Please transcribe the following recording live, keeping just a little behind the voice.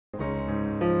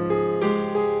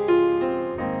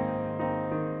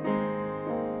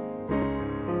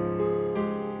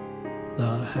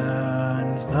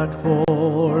that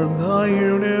form the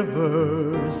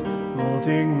universe,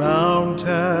 molding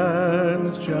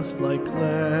mountains just like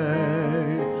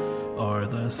clay, are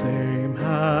the same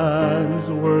hands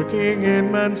working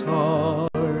in men's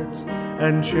hearts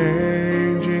and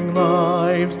changing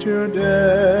lives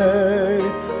today.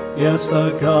 Yes,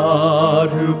 the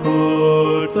God who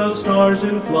put the stars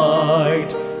in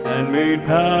flight and made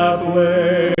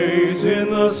pathways in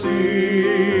the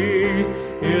sea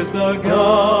is the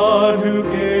God who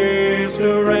gives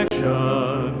direction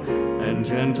and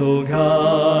gentle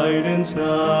guidance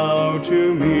now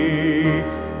to me.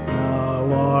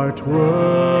 Thou art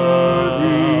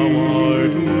worthy,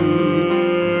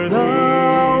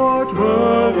 thou art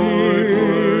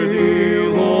worthy,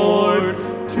 Lord,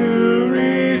 to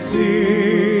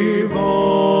receive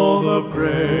all the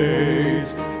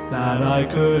praise that I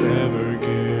could ever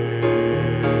give.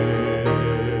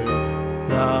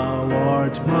 Thou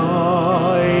art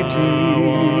mighty,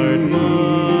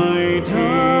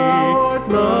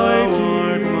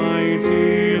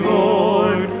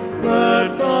 Lord,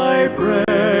 let thy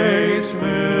praise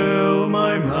fill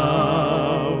my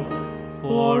mouth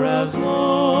for as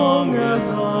long as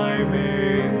I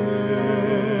may live.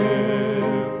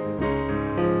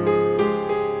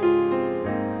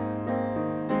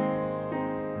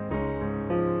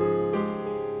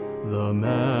 The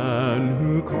man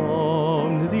who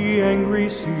calmed the angry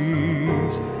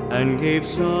seas and gave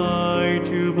sight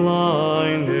to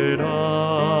blinded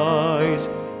eyes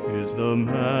is the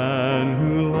man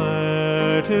who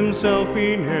let himself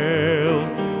be nailed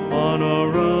on a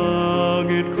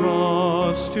rugged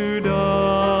cross to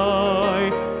die.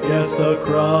 Yes, the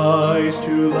Christ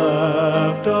who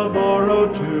left a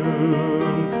borrowed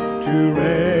tomb to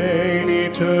reign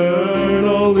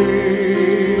eternally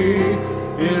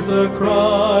is the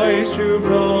Christ who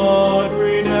brought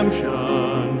redemption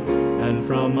and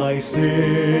from my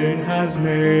sin has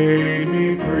made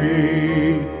me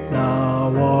free.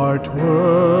 Thou art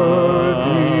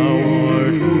worthy,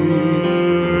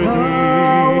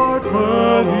 thou art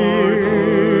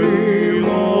worthy,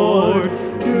 Lord,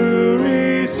 to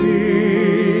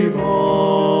receive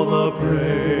all the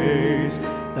praise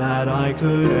that I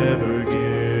could ever give.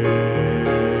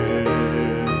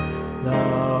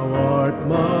 Thou art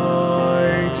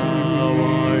mighty,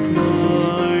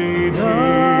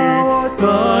 thou art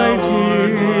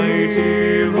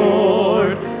mighty,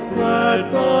 Lord,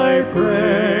 let thy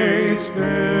praise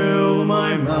fill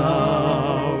my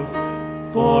mouth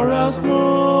for as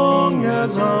long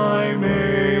as I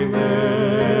may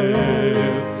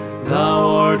live.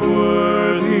 Thou art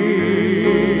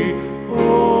worthy,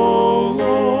 O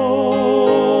Lord.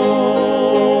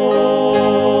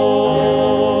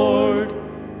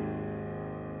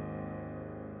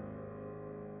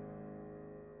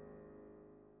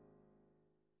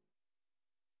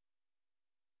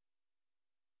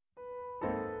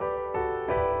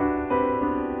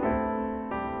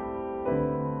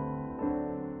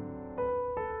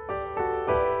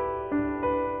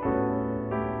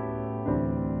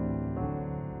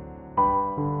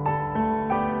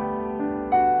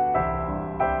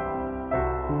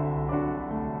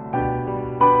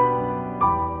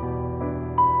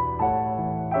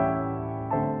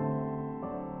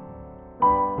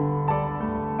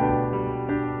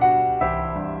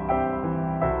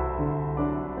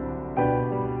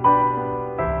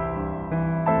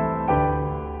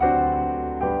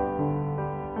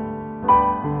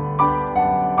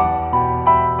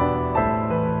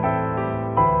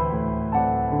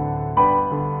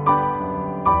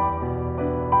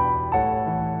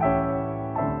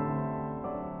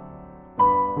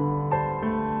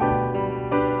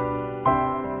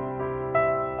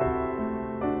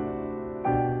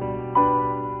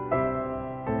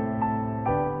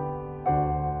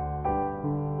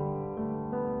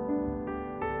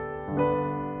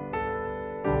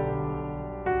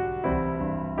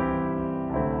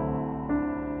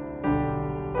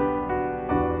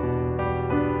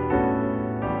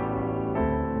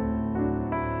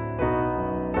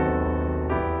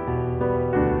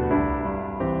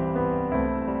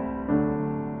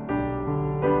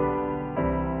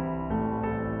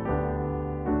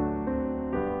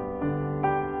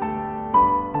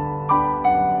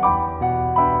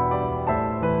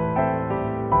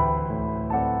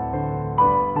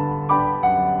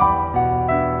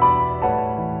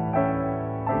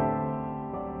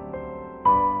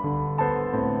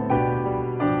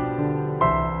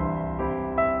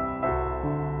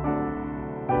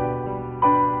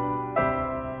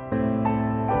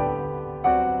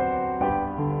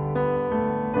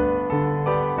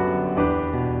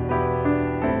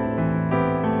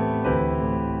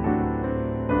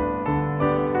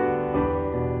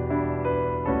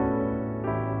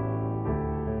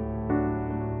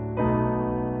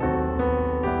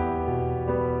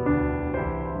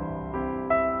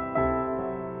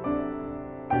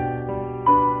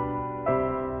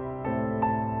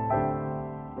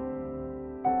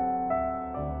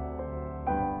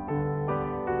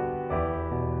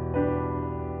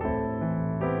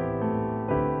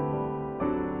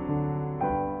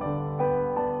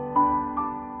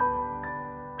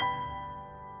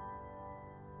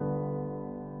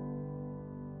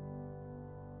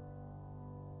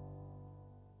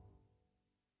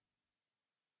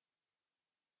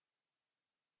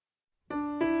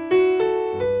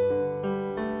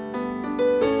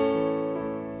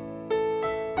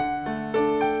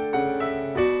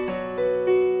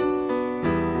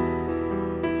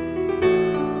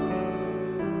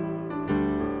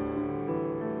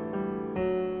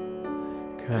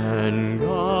 Can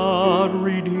God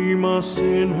redeem a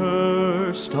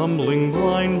sinner stumbling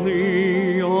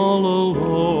blindly all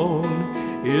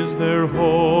alone? Is there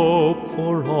hope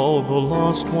for all the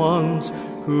lost ones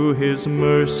who His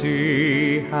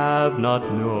mercy have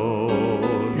not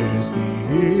known? Is the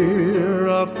ear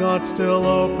of God still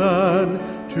open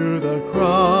to the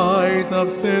cries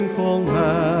of sinful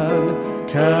man?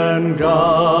 Can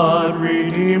God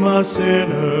redeem a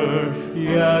sinner?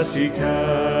 Yes, He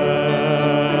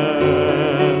can.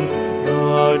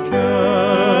 God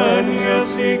can,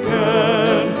 yes, He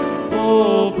can.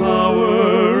 All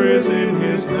power is in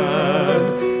His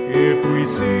hand. If we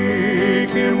seek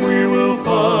Him, we will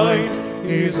find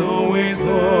He's always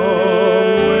there.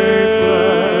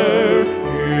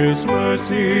 His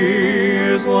mercy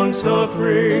is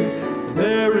long-suffering.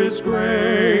 There is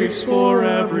grace for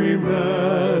every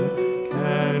man.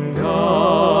 Can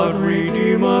God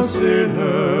redeem a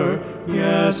sinner?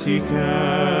 Yes, He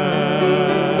can.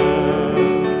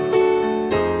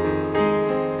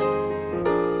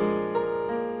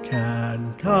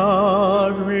 Can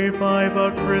God revive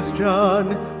a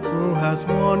Christian who has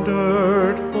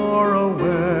wandered far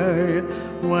away?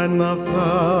 When the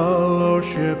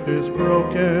fellowship is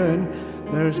broken,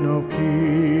 there's no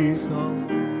peace on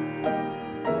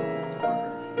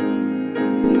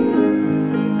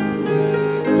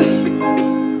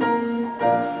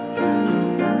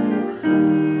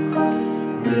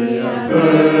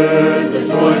heard the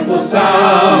joyful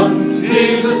sound.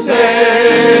 Jesus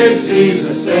saves,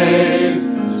 Jesus saves.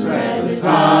 Spread the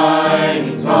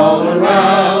tidings all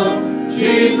around.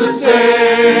 Jesus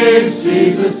saves,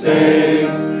 Jesus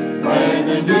saves. Spread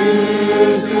the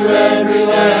news to every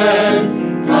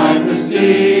land. Climb the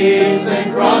steeps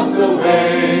and cross the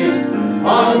waves.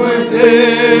 Onward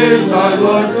 'tis our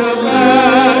Lord's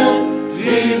command.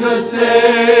 Jesus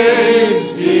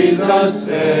saves, Jesus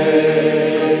saves.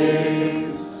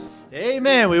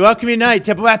 Amen. We welcome you tonight,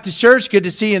 Temple Baptist Church. Good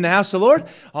to see you in the house of the Lord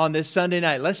on this Sunday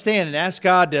night. Let's stand and ask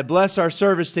God to bless our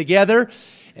service together.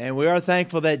 And we are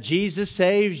thankful that Jesus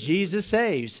saves, Jesus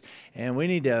saves. And we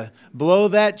need to blow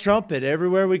that trumpet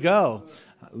everywhere we go.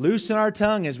 Loosen our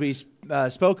tongue as we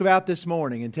spoke about this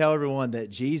morning and tell everyone that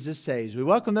Jesus saves. We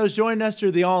welcome those joining us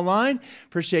through the online.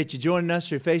 Appreciate you joining us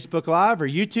through Facebook Live or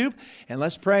YouTube. And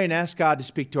let's pray and ask God to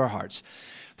speak to our hearts.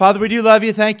 Father, we do love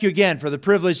you. Thank you again for the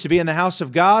privilege to be in the house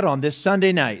of God on this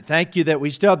Sunday night. Thank you that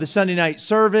we still have the Sunday night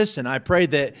service, and I pray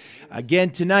that again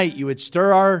tonight you would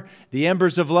stir the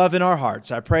embers of love in our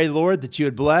hearts. I pray, Lord, that you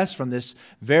would bless from this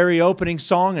very opening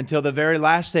song until the very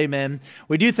last amen.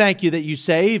 We do thank you that you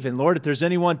save, and Lord, if there's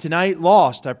anyone tonight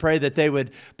lost, I pray that they would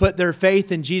put their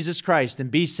faith in Jesus Christ and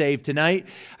be saved tonight.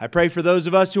 I pray for those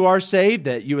of us who are saved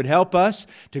that you would help us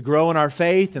to grow in our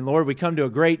faith, and Lord, we come to a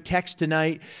great text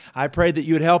tonight. I pray that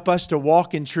you would help us to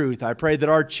walk in truth. I pray that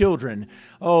our children,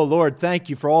 oh Lord, thank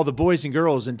you for all the boys and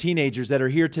girls and teenagers that are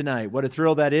here tonight. What a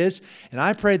thrill that is. And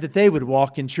I pray that they would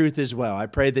walk in truth as well. I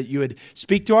pray that you would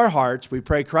speak to our hearts. We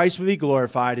pray Christ would be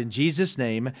glorified in Jesus'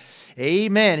 name.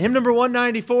 Amen. Hymn number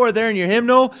 194 there in your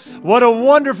hymnal. What a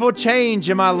wonderful change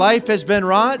in my life has been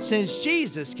wrought since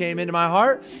Jesus came into my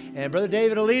heart. And Brother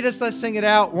David will lead us. Let's sing it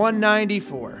out.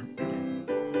 194.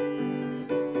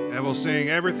 And we'll sing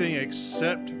everything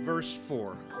except verse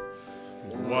 4.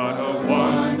 What a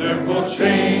wonderful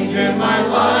change in my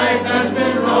life has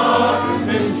been wrought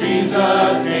since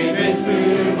Jesus came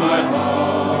into my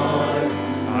heart.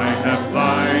 I have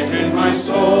light in my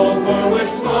soul for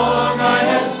which long I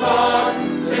have sought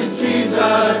since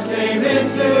Jesus came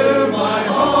into my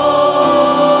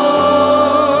heart.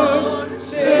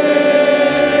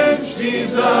 Since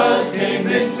Jesus came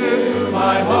into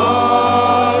my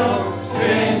heart.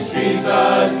 Since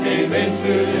Jesus came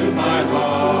into my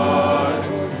heart.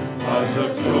 Floods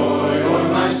of joy o'er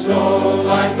my soul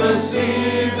like the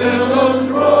sea billows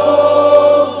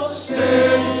roll.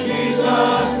 Since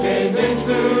Jesus came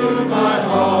into my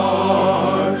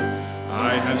heart.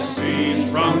 I have ceased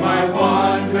from my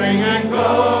wandering and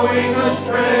going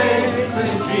astray.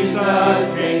 Since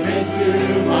Jesus came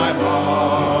into my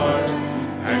heart.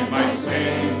 And my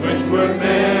sins, which were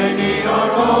many,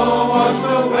 are all washed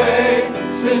away.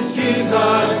 Since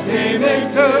Jesus came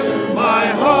into my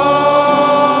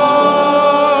heart.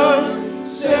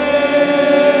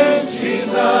 Since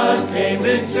Jesus came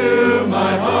into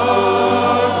my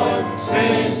heart.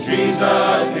 Since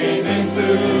Jesus came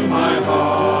into my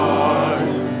heart.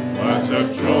 Floods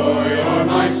of joy o'er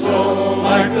my soul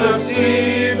like the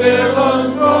sea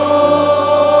billows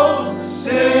roll.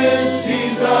 Since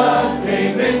Jesus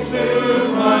came into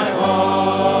my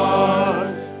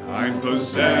heart. I'm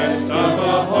possessed of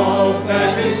a hope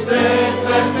that is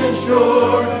steadfast and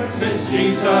sure. Since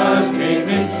Jesus came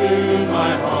into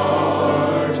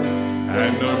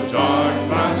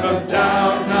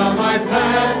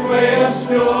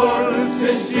pure,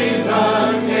 since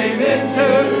Jesus came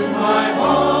into my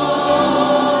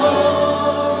heart.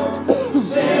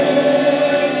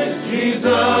 Since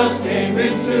Jesus came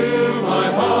into my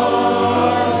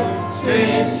heart.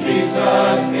 Since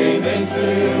Jesus came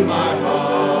into my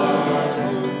heart.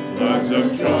 Floods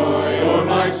of joy o'er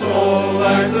my soul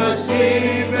like the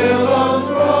sea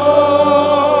billows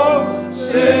roll.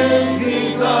 Since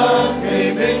Jesus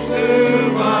came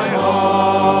into my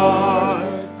heart.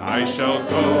 I shall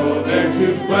go there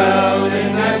to dwell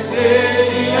in that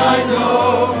city I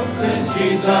know, since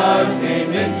Jesus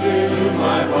came into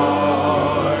my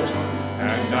heart.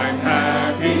 And I'm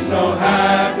happy, so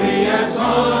happy as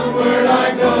onward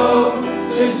I go,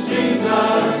 since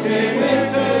Jesus came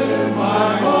into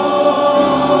my heart.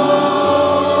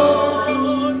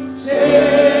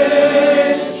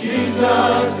 Since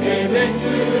Jesus came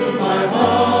into my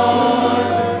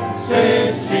heart.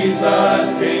 Since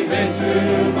Jesus came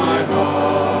into my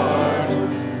heart.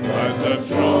 Floods of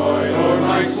joy o'er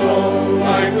my soul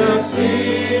like the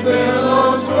sea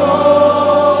billows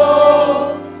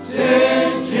roll.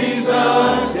 Since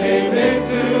Jesus came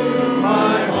into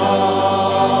my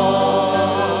heart.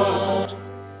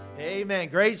 Amen.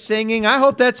 Great singing. I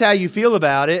hope that's how you feel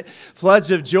about it.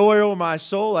 Floods of joy over my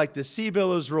soul like the sea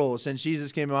billows roll since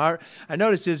Jesus came in my heart. I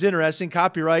noticed it's interesting.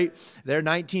 Copyright there,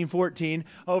 1914,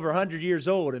 over 100 years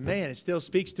old. And man, it still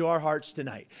speaks to our hearts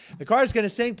tonight. The choir's going to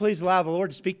sing. Please allow the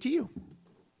Lord to speak to you.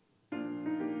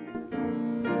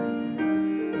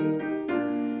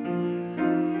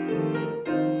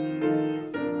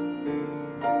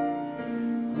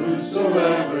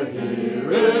 Whosoever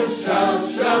heareth shall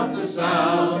shout the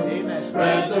sound. Amen.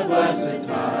 Spread the blessed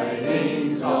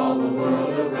tidings all the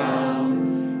world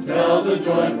around. Tell the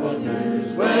joyful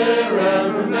news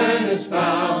wherever man is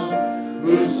found.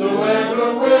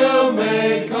 Whosoever will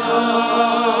may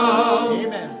come.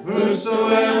 Amen.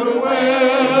 Whosoever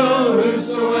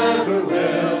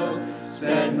will,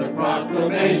 send the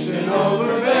proclamation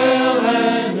over vale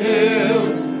and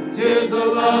hill. 'Tis a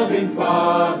loving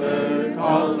Father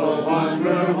calls the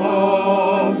wanderer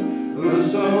home.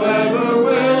 Whosoever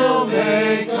will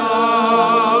may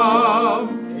come.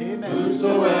 Amen.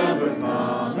 Whosoever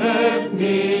cometh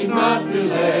need not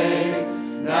delay.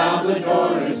 Now the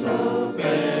door is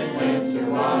open, enter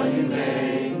while you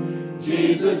may.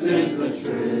 Jesus is the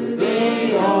true,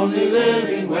 the only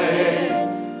living way.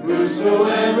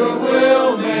 Whosoever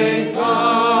will may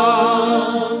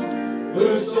come.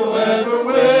 Whosoever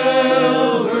will,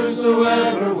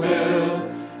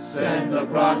 send the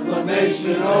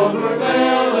proclamation over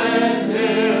vale and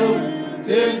hill.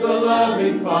 'Tis the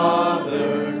loving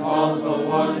Father calls the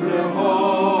wanderer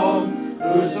home.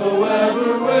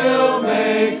 Whosoever will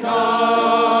may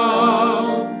come.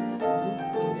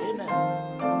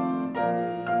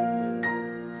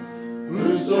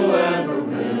 Whosoever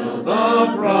will,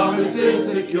 the promise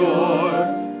is secure.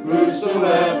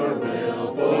 Whosoever will,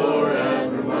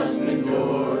 forever must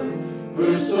endure.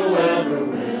 Whosoever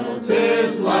will,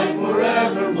 'tis life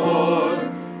forevermore.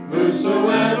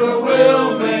 Whosoever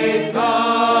will may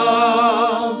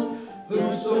come.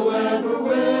 Whosoever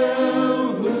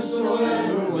will,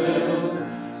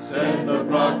 send the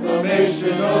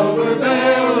proclamation over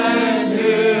vale and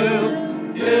hill.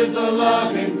 'Tis the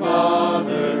loving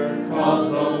Father calls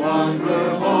the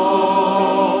wanderer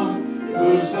home.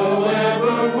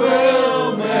 Whosoever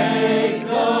will may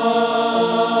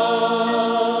come.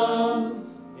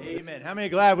 Amen. How many are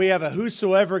glad we have a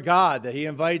whosoever God, that he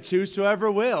invites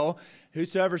whosoever will,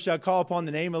 whosoever shall call upon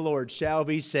the name of the Lord shall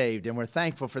be saved. And we're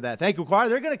thankful for that. Thank you, choir.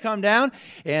 They're going to come down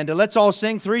and let's all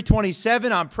sing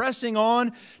 327. I'm pressing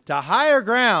on to higher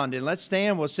ground. And let's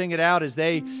stand. We'll sing it out as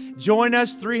they join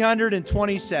us.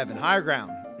 327. Higher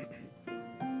ground.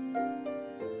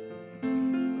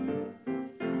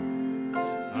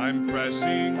 I'm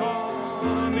pressing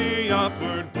on the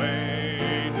upward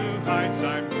way, new heights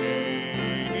I'm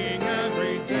gaining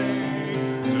every day,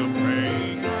 still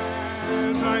praying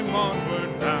as I'm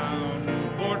onward bound.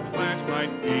 Lord, plant my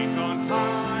feet on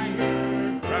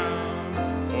higher ground.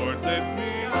 Lord, lift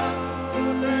me up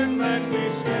and let me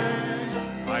stand,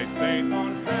 my faith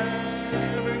on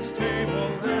heaven's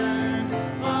tableland,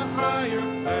 a higher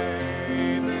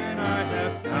play than I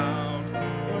have found.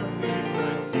 Lord, lead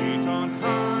my feet on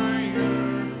higher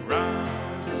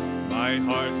ground. My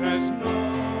heart has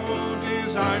no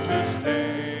desire to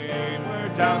stay where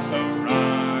doubts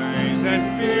arise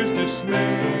and fears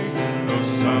dismay. Though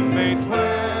some may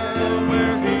dwell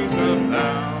where these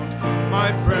abound,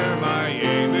 my prayer, my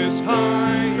aim is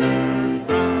higher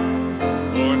ground.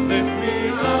 Lord, lift me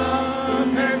up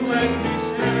and let me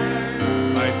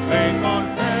stand, my faith on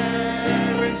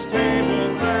heaven's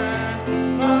tableland,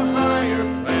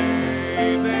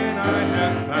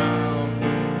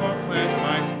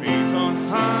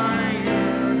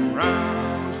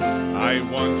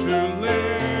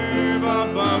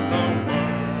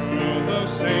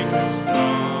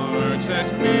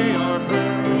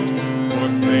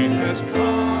 faith has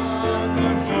caught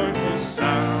the joyful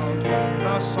sound,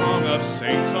 the song of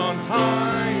saints on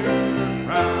higher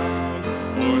ground.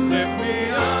 Lord, lift me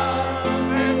up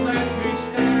and let me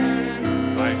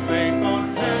stand by faith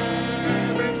on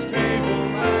heaven's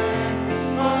tableland,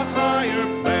 a higher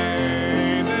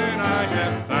plane than I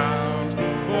have found.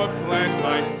 Lord, plant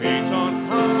my feet on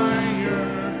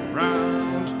higher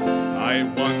ground. I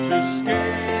want to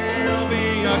scale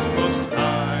the utmost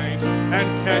height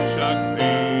and catch a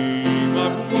gleam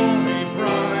of glory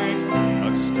bright,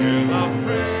 but still I'll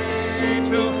pray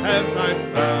till heaven I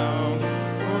found.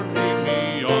 Lord, lead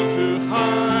me on to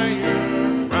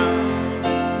higher ground.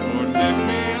 Lord, lift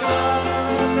me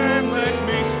up and let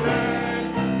me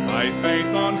stand by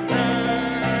faith on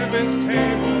heaven's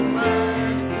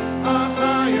tableland, a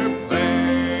higher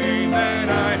plane than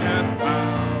I have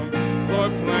found.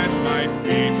 Lord, plant my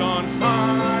feet on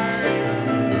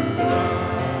higher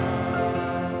ground.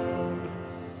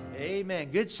 Amen.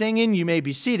 Good singing. You may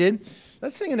be seated.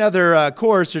 Let's sing another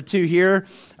chorus or two here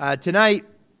tonight.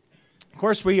 Of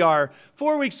course, we are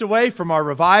 4 weeks away from our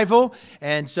revival,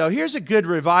 and so here's a good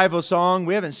revival song.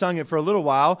 We haven't sung it for a little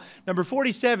while. Number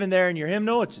 47 there in your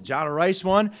hymnal. It's a John Rice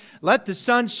one. Let the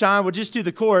sun shine. We'll just do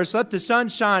the chorus. Let the sun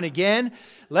shine again.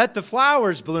 Let the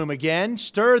flowers bloom again.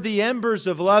 Stir the embers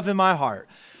of love in my heart.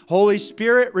 Holy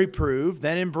Spirit, reprove,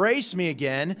 then embrace me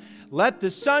again. Let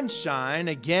the sun shine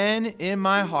again in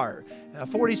my heart.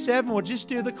 47, we'll just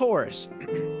do the chorus.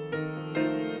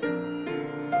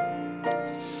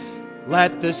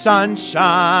 Let the sun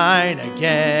shine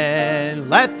again.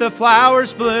 Let the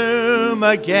flowers bloom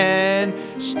again.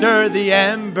 Stir the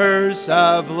embers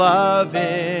of love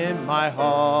in my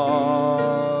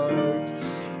heart.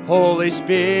 Holy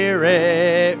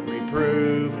Spirit,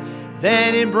 reprove,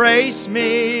 then embrace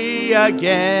me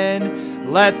again.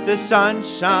 Let the sun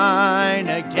shine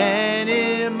again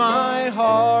in my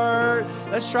heart.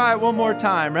 Let's try it one more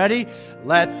time. Ready?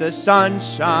 Let the sun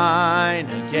shine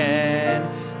again.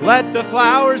 Let the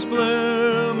flowers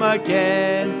bloom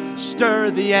again.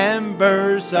 Stir the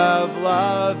embers of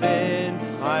love in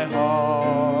my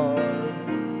heart.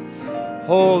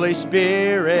 Holy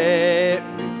Spirit,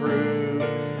 reprove,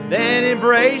 then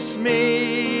embrace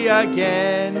me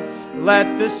again.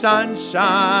 Let the sun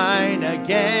shine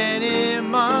again in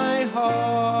my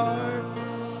heart.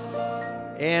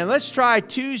 And let's try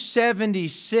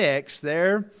 276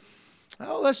 there.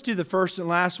 Oh, let's do the first and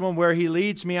last one. Where he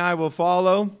leads me, I will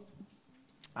follow.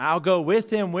 I'll go with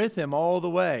him all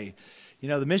the way. You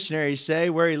know, the missionaries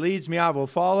say, where he leads me, I will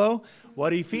follow.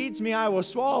 What he feeds me, I will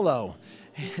swallow.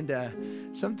 And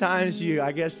sometimes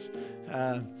I guess,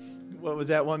 what was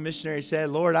that one missionary said?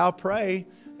 Lord, I'll pray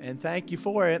and thank you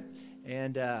for it.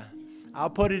 And I'll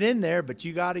put it in there, but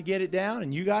you got to get it down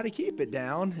and you got to keep it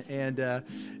down. And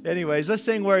anyways, let's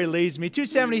sing Where He Leads Me.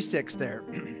 276 there.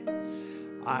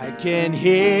 I can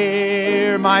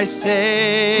hear my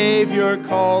Savior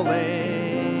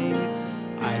calling.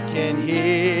 I can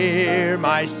hear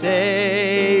my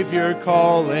Savior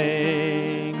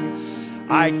calling.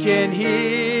 I can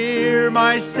hear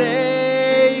my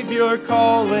Savior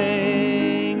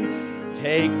calling.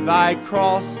 Take thy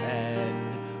cross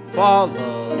and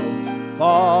follow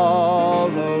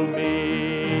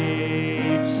me.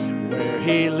 Where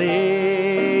he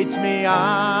leads me,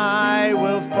 I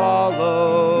will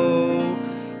follow.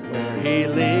 Where he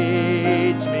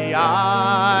leads me,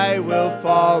 I will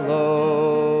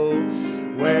follow.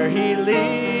 Where he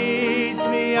leads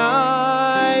me,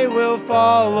 I will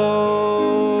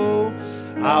follow.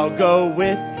 I'll go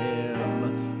with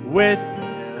him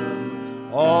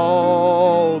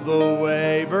all the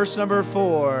way. Verse number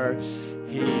 4.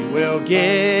 He will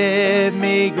give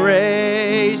me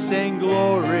grace and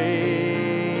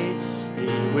glory.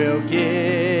 He will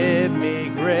give me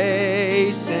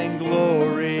grace and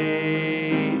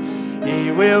glory.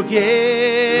 He will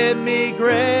give me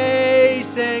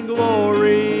grace and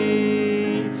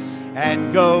glory.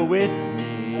 And go with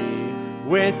me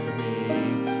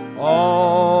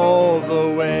all the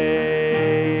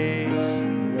way.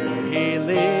 Where he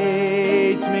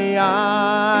leads me,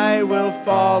 I will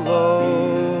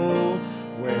follow.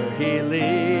 Where he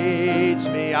leads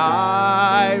me,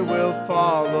 I will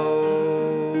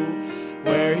follow.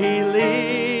 Where he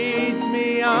leads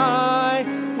me, I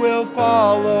will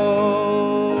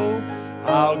follow.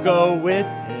 I'll go with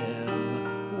him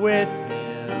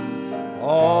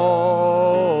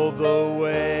all the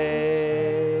way.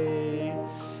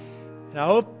 And I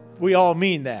hope we all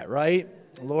mean that, right?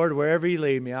 Lord, wherever you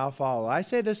lead me, I'll follow. I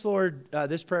say this, Lord,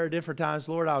 this prayer at different times.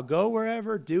 Lord, I'll go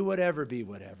wherever, do whatever, be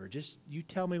whatever. Just you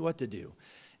tell me what to do.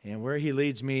 And where he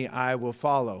leads me, I will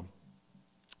follow.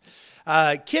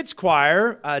 Kids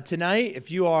choir tonight,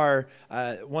 if you are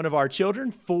one of our children,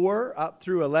 4 up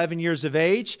through 11 years of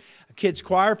age, kids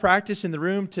choir practice in the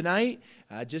room tonight,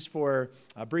 just for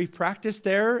a brief practice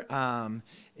there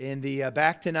in the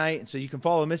back tonight. And so you can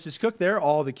follow Mrs. Cook there,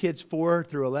 all the kids 4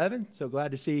 through 11. So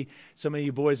glad to see so many of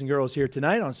you boys and girls here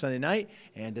tonight on Sunday night.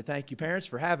 And to thank you, parents,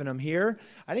 for having them here.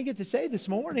 I didn't get to say this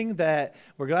morning that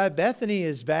we're glad Bethany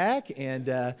is back.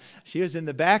 And she was in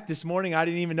the back this morning. I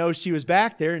didn't even know she was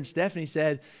back there. And Stephanie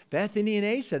said, Bethany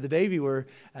and Asa, the baby,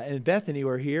 and Bethany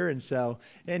were here. And so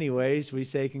anyways, we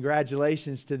say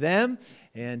congratulations to them.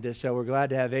 And so we're glad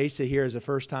to have Asa here as a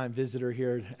first-time visitor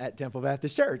here at Temple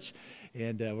Baptist Church.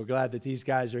 And we're glad that these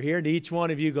guys are here. And each one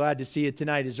of you, glad to see you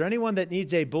tonight. Is there anyone that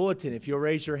needs a bulletin? If you'll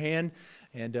raise your hand,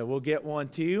 and we'll get one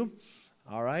to you.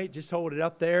 All right, just hold it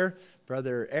up there.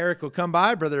 Brother Eric will come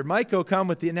by. Brother Mike will come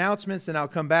with the announcements, and I'll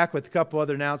come back with a couple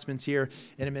other announcements here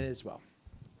in a minute as well.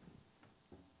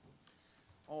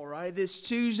 All right, this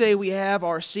Tuesday we have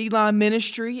our Seed Line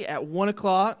Ministry at 1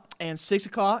 o'clock and 6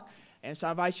 o'clock. And so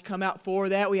I invite you to come out for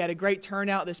that. We had a great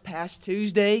turnout this past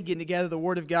Tuesday, getting together the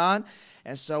Word of God.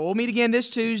 And so we'll meet again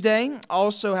this Tuesday.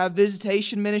 Also have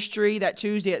visitation ministry that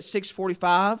Tuesday at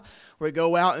 6:45, where we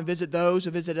go out and visit those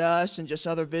who visit us and just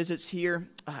other visits here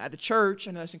at the church.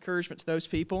 I know that's encouragement to those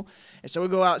people. And so we'll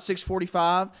go out at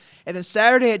 6:45. And then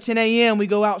Saturday at 10 a.m., we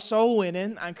go out soul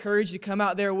winning. I encourage you to come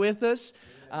out there with us.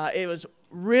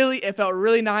 It felt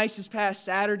really nice this past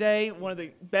Saturday. One of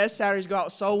the best Saturdays to go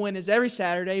out soul win is every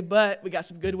Saturday, but we got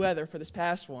some good weather for this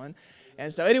past one.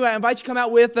 And so anyway, I invite you to come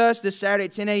out with us this Saturday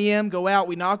at 10 a.m. Go out,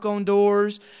 we knock on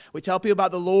doors, we tell people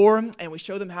about the Lord, and we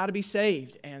show them how to be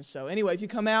saved. And so anyway, if you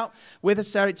come out with us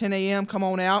Saturday at 10 a.m., come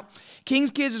on out.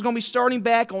 King's Kids is going to be starting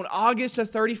back on August the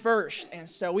 31st. And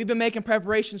so we've been making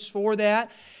preparations for that.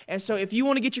 And so if you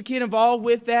want to get your kid involved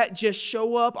with that, just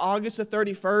show up August the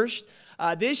 31st.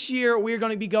 This year, we're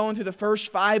going to be going through the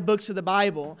first 5 books of the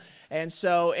Bible. And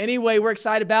so anyway, we're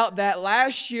excited about that.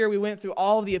 Last year, we went through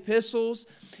all of the epistles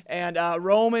and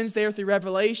Romans there through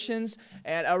Revelation.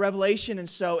 And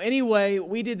so anyway,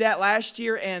 we did that last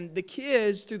year. And the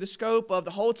kids, through the scope of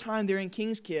the whole time they're in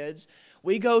King's Kids,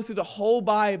 we go through the whole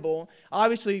Bible.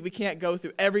 Obviously, we can't go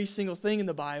through every single thing in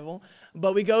the Bible,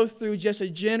 but we go through just a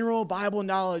general Bible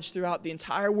knowledge throughout the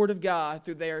entire Word of God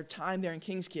through their time there in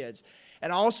King's Kids.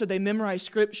 And also, they memorize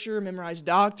Scripture, memorize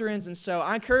doctrines. And so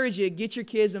I encourage you to get your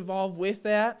kids involved with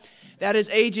that. That is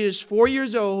ages 4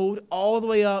 years old all the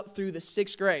way up through the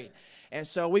 6th grade. And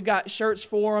so we've got shirts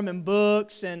for them and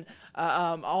books and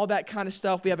all that kind of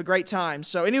stuff. We have a great time.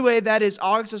 So anyway, that is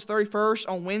August 31st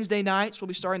on Wednesday nights. We'll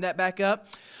be starting that back up.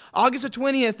 August the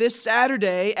 20th, this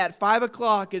Saturday at 5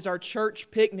 o'clock is our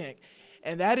church picnic.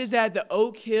 And that is at the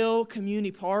Oak Hill Community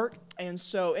Park. And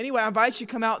so anyway, I invite you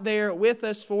to come out there with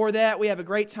us for that. We have a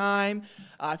great time.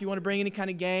 If you want to bring any kind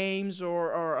of games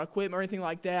or equipment or anything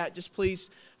like that, just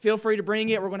please feel free to bring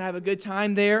it. We're going to have a good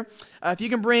time there. If you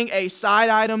can bring a side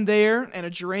item there and a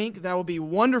drink, that will be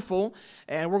wonderful.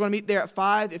 And we're going to meet there at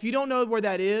 5. If you don't know where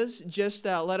that is, just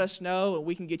let us know and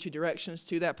we can get you directions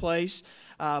to that place.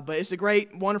 But it's a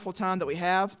great, wonderful time that we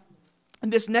have.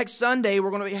 And this next Sunday,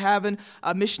 we're going to be having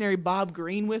missionary Bob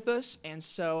Green with us. And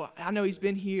so I know he's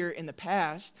been here in the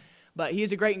past, but he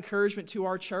is a great encouragement to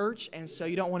our church. And so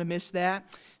you don't want to miss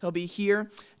that. He'll be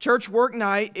here. Church work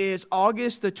night is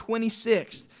August the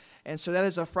 26th. And so that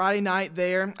is a Friday night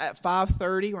there at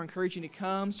 5:30. We're encouraging you to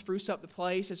come, spruce up the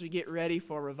place as we get ready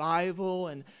for revival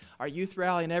and our youth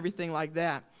rally and everything like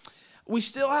that. We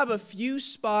still have a few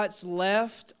spots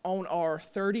left on our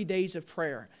 30 days of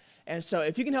prayer. And so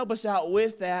if you can help us out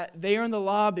with that, there in the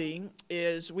lobby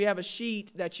we have a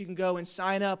sheet that you can go and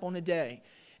sign up on a day.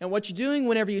 And what you're doing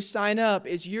whenever you sign up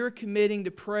is you're committing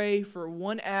to pray for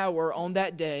 1 hour on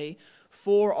that day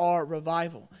for our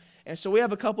revival. And so we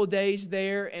have a couple of days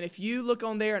there. And if you look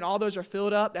on there and all those are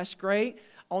filled up, that's great.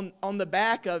 On the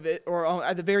back of it, or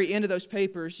at the very end of those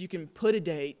papers, you can put a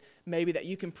date, maybe that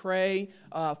you can pray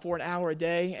for an hour a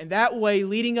day. And that way,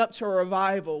 leading up to a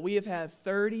revival, we have had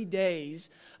 30 days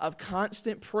of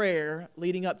constant prayer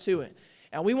leading up to it.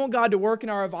 And we want God to work in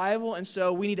our revival, and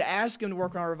so we need to ask Him to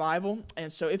work in our revival. And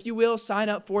so if you will, sign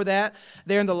up for that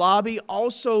there in the lobby.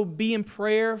 Also, be in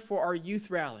prayer for our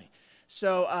youth rally.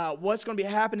 So what's going to be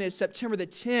happening is September the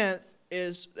 10th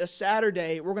is a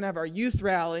Saturday. We're going to have our youth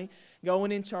rally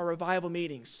going into our revival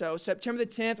meetings. So September the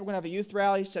 10th, we're going to have a youth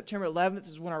rally. September 11th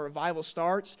is when our revival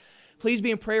starts. Please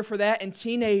be in prayer for that. And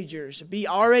teenagers, be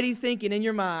already thinking in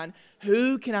your mind,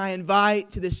 who can I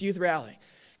invite to this youth rally?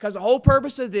 Because the whole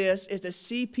purpose of this is to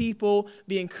see people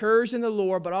be encouraged in the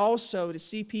Lord, but also to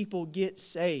see people get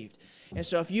saved. And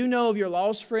so if you know of your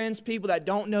lost friends, people that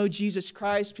don't know Jesus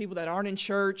Christ, people that aren't in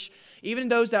church, even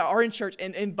those that are in church,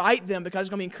 and invite them because it's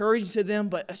going to be encouraging to them,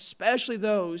 but especially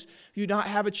those who do not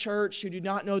have a church, who do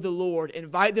not know the Lord,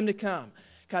 invite them to come.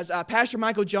 Because Pastor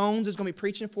Michael Jones is going to be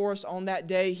preaching for us on that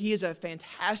day. He is a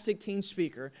fantastic teen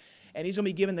speaker, and he's going to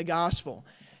be giving the gospel.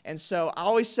 And so I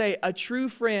always say a true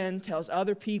friend tells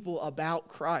other people about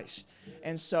Christ.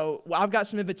 And so I've got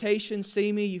some invitations.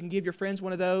 See me. You can give your friends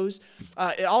one of those.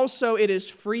 It is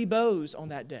free Bose on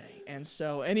that day. And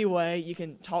so anyway, you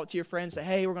can talk to your friends, say,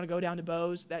 hey, we're going to go down to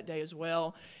Bose that day as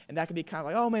well. And that can be kind of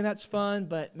like, oh, man, that's fun.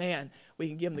 But, man, we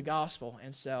can give them the gospel.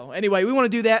 And so anyway, we want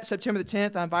to do that September the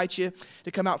 10th. I invite you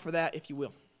to come out for that if you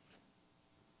will.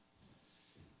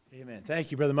 Amen.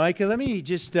 Thank you, Brother Micah. Let me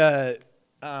just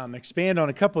expand on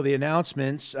a couple of the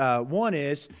announcements. One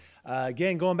is,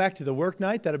 again, going back to the work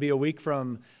night. That'll be a week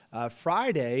from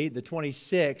Friday, the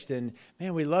 26th. And,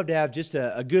 man, we'd love to have just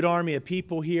a good army of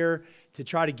people here to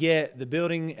try to get the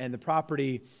building and the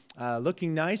property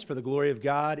looking nice for the glory of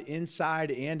God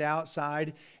inside and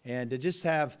outside. And to just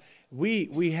have,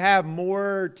 we have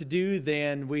more to do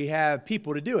than we have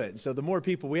people to do it. So the more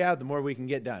people we have, the more we can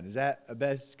get done. Is that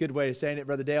a good way of saying it,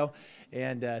 Brother Dale?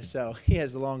 And so he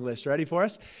has a long list ready for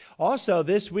us. Also,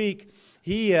 this week,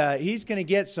 he's going to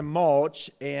get some mulch,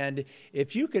 and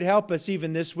if you could help us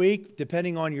even this week,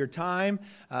 depending on your time,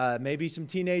 maybe some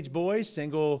teenage boys,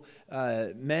 single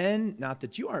men, not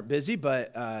that you aren't busy,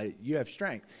 but you have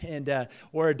strength, and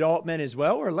or adult men as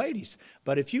well, or ladies.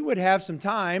 But if you would have some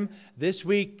time this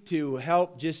week to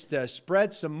help just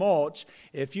spread some mulch,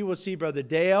 if you will see Brother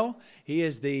Dale, he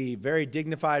is the very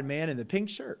dignified man in the pink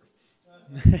shirt.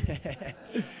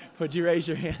 Would you raise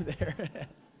your hand there?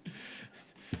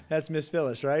 That's Miss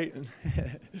Phyllis, right?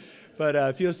 But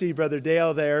if you'll see Brother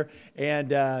Dale there, and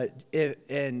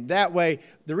that way,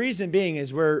 the reason being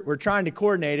is we're trying to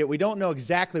coordinate it. We don't know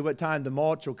exactly what time the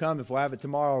mulch will come, if we'll have it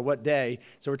tomorrow or what day.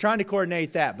 So we're trying to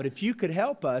coordinate that. But if you could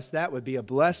help us, that would be a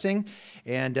blessing.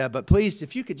 And but please,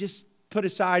 if you could just put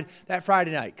aside that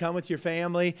Friday night. Come with your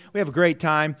family. We have a great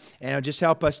time, and it'll just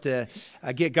help us to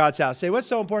get God's house. Say, what's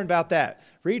so important about that?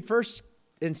 Read 1st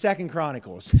and 2nd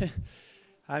Chronicles.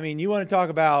 I mean, you want to talk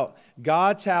about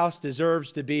God's house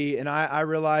deserves to be, and I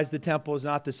realize the temple is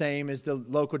not the same as the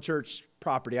local church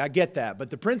property. I get that. But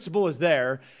the principle is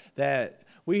there that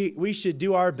we should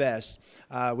do our best.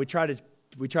 We try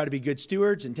to be good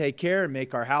stewards and take care and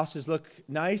make our houses look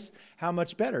nice. How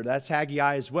much better? That's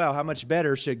Haggai as well. How much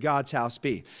better should God's house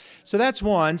be? So that's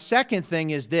one. Second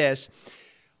thing is this.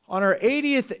 On our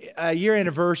 80th year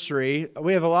anniversary,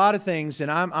 we have a lot of things,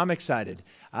 and I'm excited.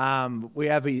 We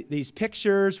have these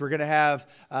pictures. We're going to have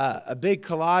a big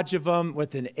collage of them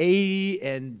with an 80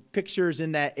 and pictures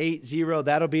in that 80.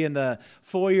 That'll be in the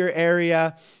foyer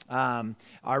area.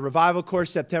 Our revival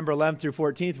course, September 11th through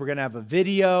 14th, we're going to have a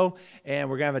video, and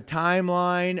we're going to have a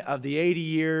timeline of the 80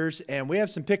 years. And we have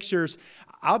some pictures.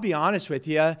 I'll be honest with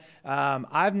you.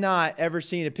 I've not ever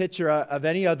seen a picture of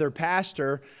any other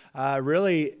pastor,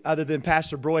 really, other than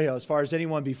Pastor Broyhill, as far as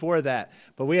anyone before that.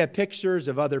 But we have pictures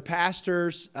of other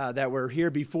pastors that were here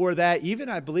before that. Even,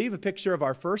 I believe, a picture of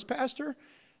our first pastor.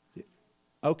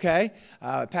 Okay,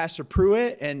 Pastor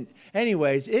Pruitt. And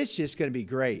anyways, it's just going to be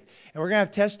great. And we're going to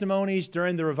have testimonies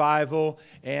during the revival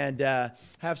and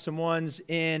have some ones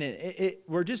in. And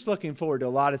we're just looking forward to a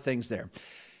lot of things there.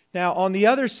 Now, on the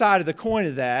other side of the coin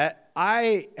of that,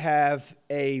 I have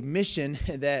a mission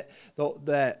that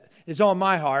is on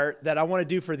my heart that I want to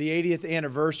do for the 80th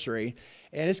anniversary.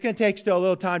 And it's going to take still a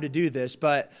little time to do this,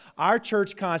 but our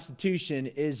church constitution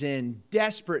is in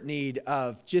desperate need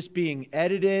of just being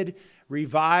edited,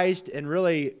 revised, and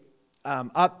really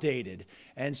updated.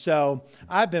 And so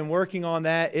I've been working on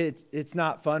that. It's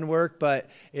not fun work, but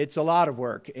it's a lot of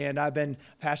work. And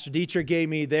Pastor Dietrich gave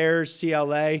me theirs,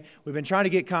 CLA. We've been trying to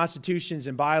get constitutions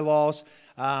and bylaws.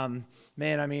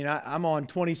 Man, I mean, I'm on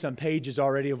 20-some pages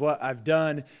already of what I've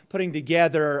done, putting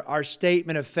together our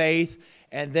statement of faith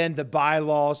and then the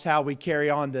bylaws, how we carry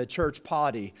on the church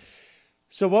polity.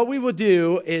 So what we will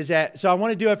do is so I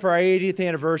want to do it for our 80th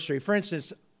anniversary. For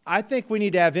instance, I think we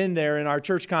need to have in there in our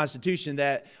church constitution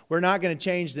that we're not going to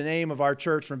change the name of our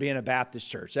church from being a Baptist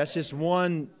church. That's just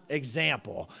one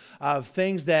example of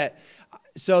things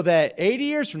so that 80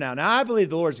 years from now I believe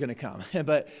the Lord's going to come.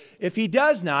 But if he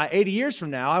does not, 80 years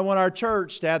from now, I want our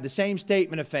church to have the same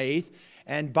statement of faith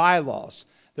and bylaws.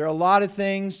 There are a lot of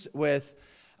things with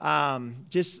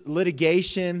just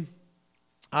litigation.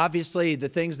 Obviously, the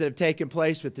things that have taken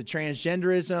place with the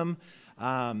transgenderism,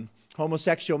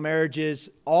 homosexual marriages,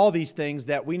 all these things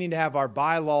that we need to have our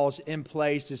bylaws in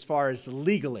place as far as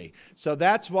legally. So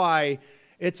that's why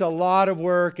it's a lot of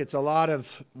work. It's a lot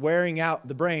of wearing out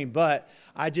the brain. But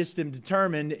I just am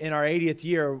determined in our 80th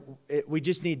year, we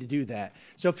just need to do that.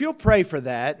 So if you'll pray for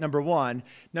that, number one.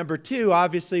 Number two,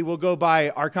 obviously, we'll go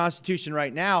by our Constitution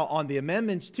right now on the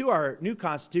amendments to our new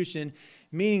Constitution,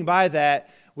 meaning by that,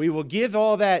 we will give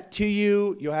all that to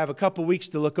you. You'll have a couple weeks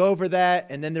to look over that,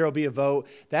 and then there will be a vote.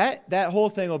 That whole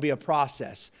thing will be a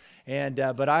process.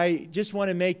 But I just want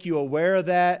to make you aware of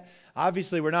that.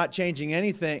 Obviously, we're not changing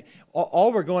anything.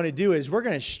 All we're going to do is we're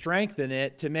going to strengthen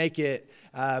it to make it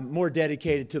more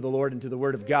dedicated to the Lord and to the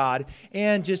Word of God,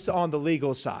 and just on the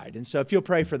legal side. And so if you'll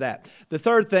pray for that. The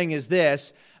third thing is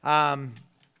this.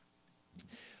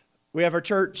 We have our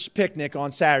church picnic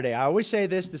on Saturday. I always say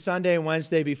this the Sunday and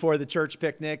Wednesday before the church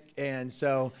picnic. And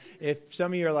so if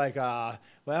some of you are like,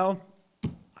 well,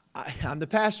 I'm the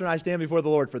pastor and I stand before the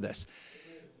Lord for this.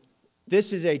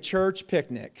 This is a church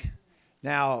picnic.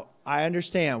 Now, I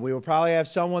understand we will probably have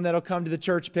someone that will come to the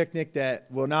church picnic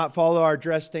that will not follow our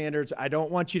dress standards. I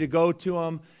don't want you to go to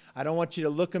them. I don't want you to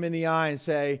look them in the eye and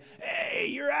say, hey,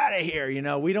 you're out of here. You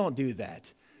know, we don't do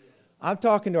that. I'm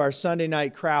talking to our Sunday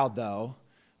night crowd, though.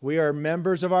 We are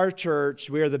members of our church.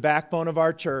 We are the backbone of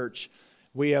our church.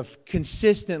 We have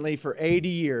consistently for 80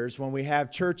 years, when we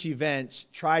have church events,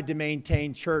 tried to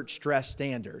maintain church dress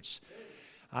standards.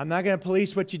 I'm not going to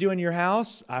police what you do in your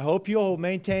house. I hope you'll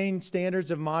maintain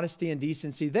standards of modesty and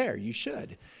decency there. You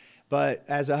should. But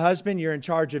as a husband, you're in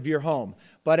charge of your home.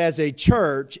 But as a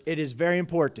church, it is very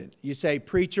important. You say,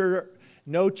 preacher,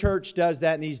 no church does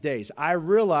that in these days. I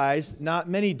realize not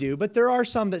many do, but there are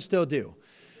some that still do.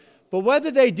 But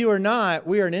whether they do or not,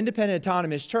 we are an independent,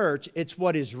 autonomous church. It's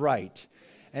what is right.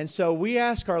 And so we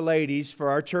ask our ladies for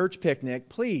our church picnic,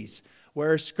 please,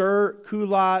 wear a skirt,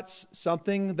 culottes,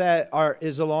 something that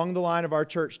is along the line of our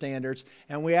church standards.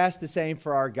 And we ask the same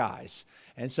for our guys.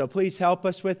 And so please help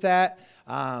us with that.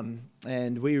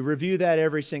 And we review that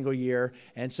every single year.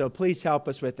 And so please help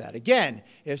us with that. Again,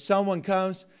 if someone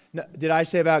comes, did I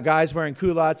say about guys wearing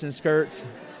culottes and skirts?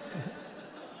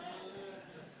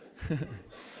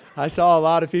 I saw a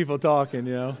lot of people talking,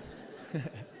 you know.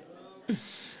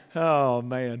 Oh,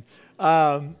 man.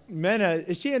 Mena,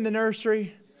 is she in the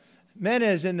nursery? Mena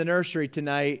is in the nursery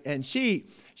tonight, and she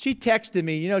texted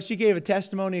me. You know, she gave a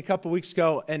testimony a couple weeks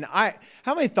ago, and how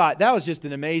many thought that was just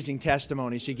an amazing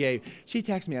testimony she gave? She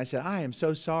texted me. I said, I am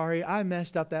so sorry. I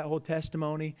messed up that whole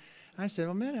testimony. I said,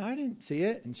 well, Mena, I didn't see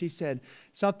it. And she said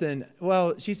something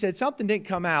didn't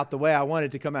come out the way I wanted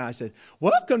it to come out. I said,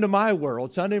 welcome to my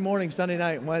world, Sunday morning, Sunday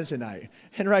night, and Wednesday night.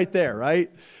 And right there,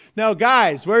 right? Now,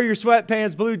 guys, wear your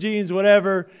sweatpants, blue jeans,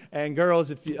 whatever. And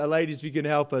girls, ladies, if you can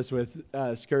help us with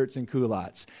skirts and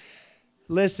culottes.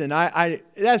 Listen,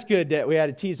 that's good that we had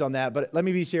a tease on that, but let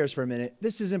me be serious for a minute.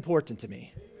 This is important to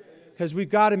me because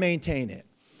we've got to maintain it.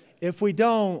 If we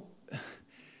don't,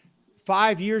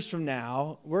 5 years from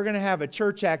now, we're going to have a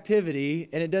church activity,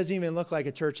 and it doesn't even look like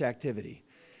a church activity.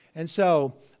 And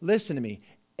so, listen to me.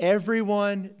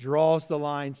 Everyone draws the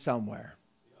line somewhere.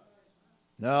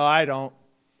 No, I don't.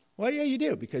 Well, yeah, you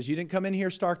do, because you didn't come in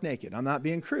here stark naked. I'm not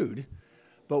being crude,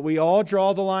 but we all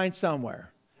draw the line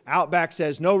somewhere. Outback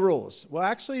says no rules. Well,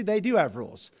 actually, they do have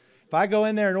rules. If I go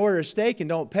in there and order a steak and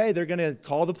don't pay, they're going to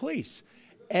call the police.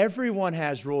 Everyone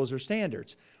has rules or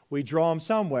standards. We draw them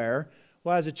somewhere.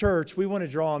 Well, as a church, we want to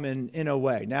draw them in a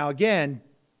way. Now, again,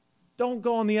 don't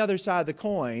go on the other side of the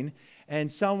coin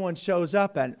and someone shows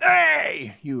up and,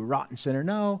 hey, you rotten sinner.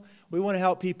 No, we want to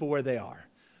help people where they are.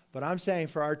 But I'm saying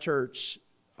for our church,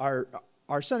 our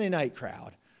Sunday night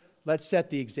crowd, let's set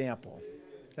the example.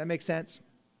 Does that make sense?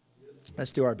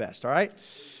 Let's do our best, all right?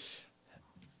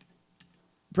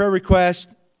 Prayer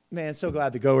request. Man, so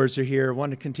glad the goers are here.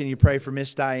 Want to continue to pray for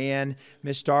Miss Diane,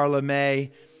 Miss Darla May.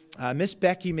 Miss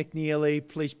Becky McNeely,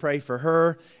 please pray for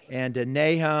her. And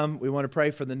Nahum, we want to pray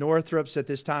for the Northrops at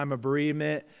this time of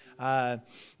bereavement.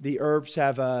 The Earps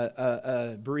have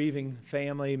a bereaving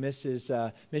family. Miss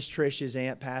Trish's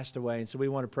aunt passed away, and so we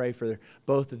want to pray for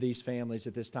both of these families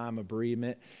at this time of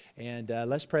bereavement. And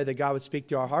let's pray that God would speak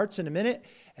to our hearts in a minute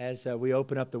as we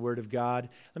open up the Word of God.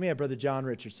 Let me have Brother John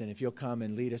Richardson, if you'll come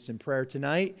and lead us in prayer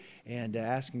tonight, and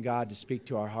asking God to speak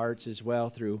to our hearts as well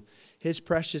through His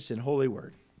precious and holy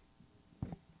Word.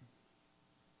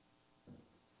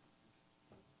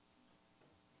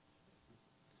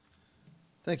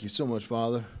 Thank you so much,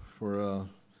 Father, for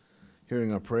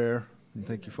hearing our prayer. And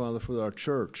thank you, Father, for our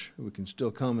church. We can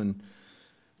still come and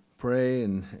pray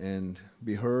and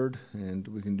be heard, and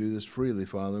we can do this freely,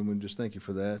 Father. And we just thank you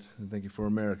for that. And thank you for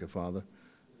America, Father.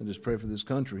 And just pray for this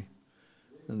country.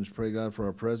 And just pray, God, for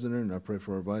our president. And I pray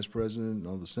for our vice president and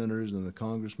all the senators and the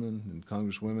congressmen and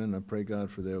congresswomen. I pray,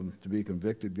 God, for them to be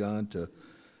convicted, God, to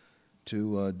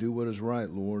to do what is right,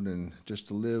 Lord, and just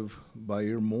to live by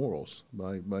your morals,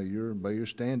 by your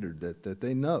standard that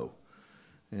they know.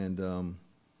 And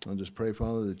I just pray,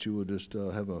 Father, that you will just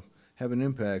have an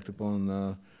impact upon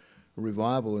a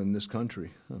revival in this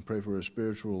country. I pray for a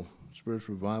spiritual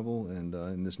revival and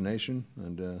in this nation,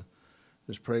 and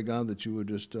just pray, God, that you would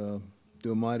just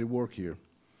do a mighty work here.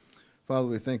 Father,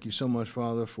 we thank you so much,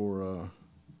 Father, for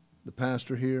the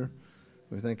pastor here.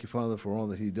 We thank you, Father, for all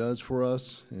that he does for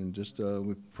us, and just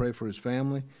we pray for his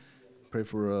family, pray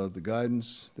for the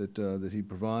guidance that he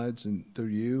provides and through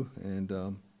you, and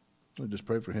I just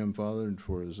pray for him, Father, and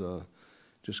for his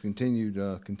just continued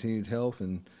health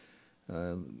and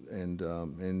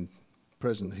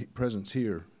presence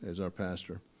here as our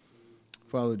pastor.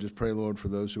 Father, just pray, Lord, for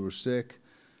those who are sick,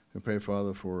 and pray,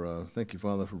 Father, for thank you,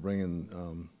 Father, for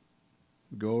bringing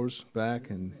goers back,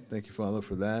 and thank you, Father,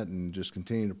 for that, and just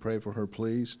continue to pray for her,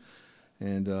 please.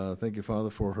 And thank you, Father,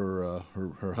 for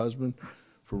her husband,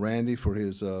 for Randy, for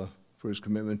his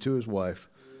commitment to his wife.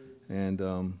 And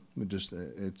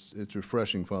it's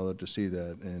refreshing, Father, to see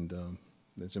that, and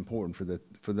it's important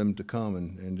for them to come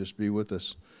and just be with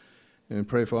us. And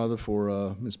pray, Father,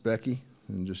 for Miss Becky,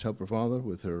 and just help her, Father,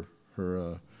 with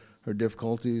her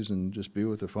difficulties, and just be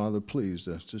with her, Father, please,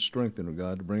 to strengthen her,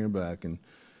 God, to bring her back and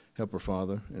help her,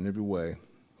 Father, in every way.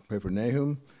 Pray for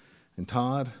Nahum and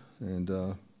Todd and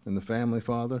the family,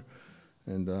 Father.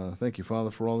 And thank you,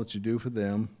 Father, for all that you do for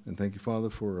them. And thank you, Father,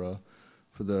 for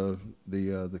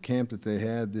the camp that they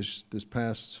had this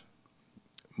past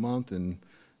month,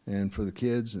 and for the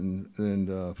kids, and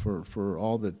for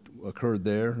all that occurred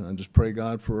there. And I just pray,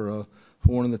 God, for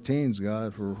one of the teens,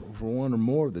 God, for one or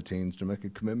more of the teens to make a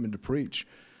commitment to preach,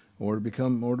 or to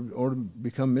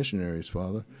become missionaries,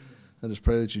 Father. I just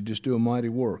pray that you just do a mighty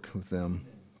work with them.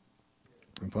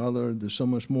 And Father, there's so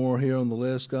much more here on the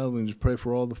list, God. We can just pray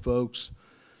for all the folks,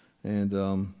 and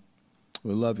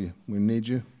we love you. We need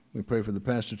you. We pray for the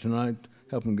pastor tonight,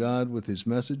 helping God with his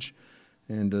message,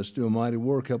 and just do a mighty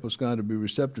work. Help us, God, to be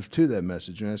receptive to that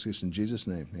message. And I ask this in Jesus'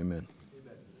 name. Amen.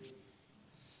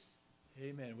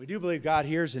 Amen. We do believe God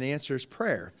hears and answers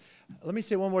prayer. Let me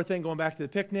say one more thing going back to the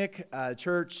picnic.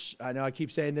 Church, I know I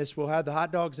keep saying this, we'll have the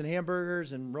hot dogs and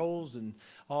hamburgers and rolls and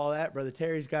all that. Brother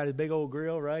Terry's got his big old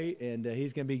grill, right? And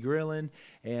he's going to be grilling.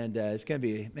 And it's going to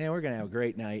be, man, we're going to have a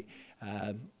great night.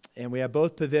 And we have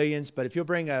both pavilions. But if you'll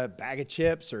bring a bag of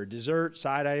chips or dessert,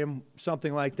 side item,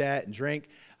 something like that, and drink,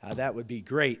 that would be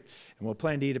great. And we'll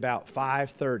plan to eat about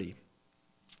 5:30.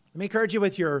 Let me encourage you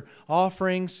with your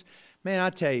offerings. Man,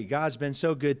 I tell you, God's been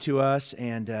so good to us,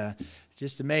 and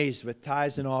just amazed with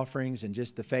tithes and offerings and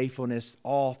just the faithfulness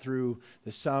all through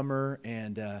the summer.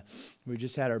 And we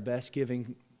just had our best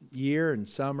giving year and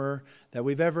summer that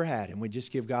we've ever had, and we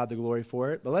just give God the glory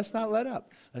for it. But let's not let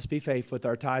up. Let's be faithful with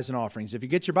our tithes and offerings. If you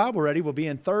get your Bible ready, we'll be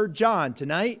in 3 John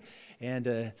tonight,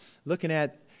 and looking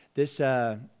at this,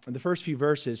 the first few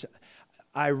verses.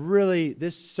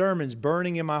 This sermon's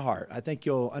burning in my heart. I think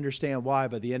you'll understand why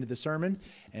by the end of the sermon.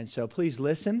 And so please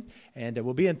listen. And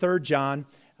we'll be in 3 John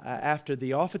after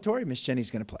the offertory. Miss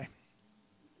Jenny's going to play.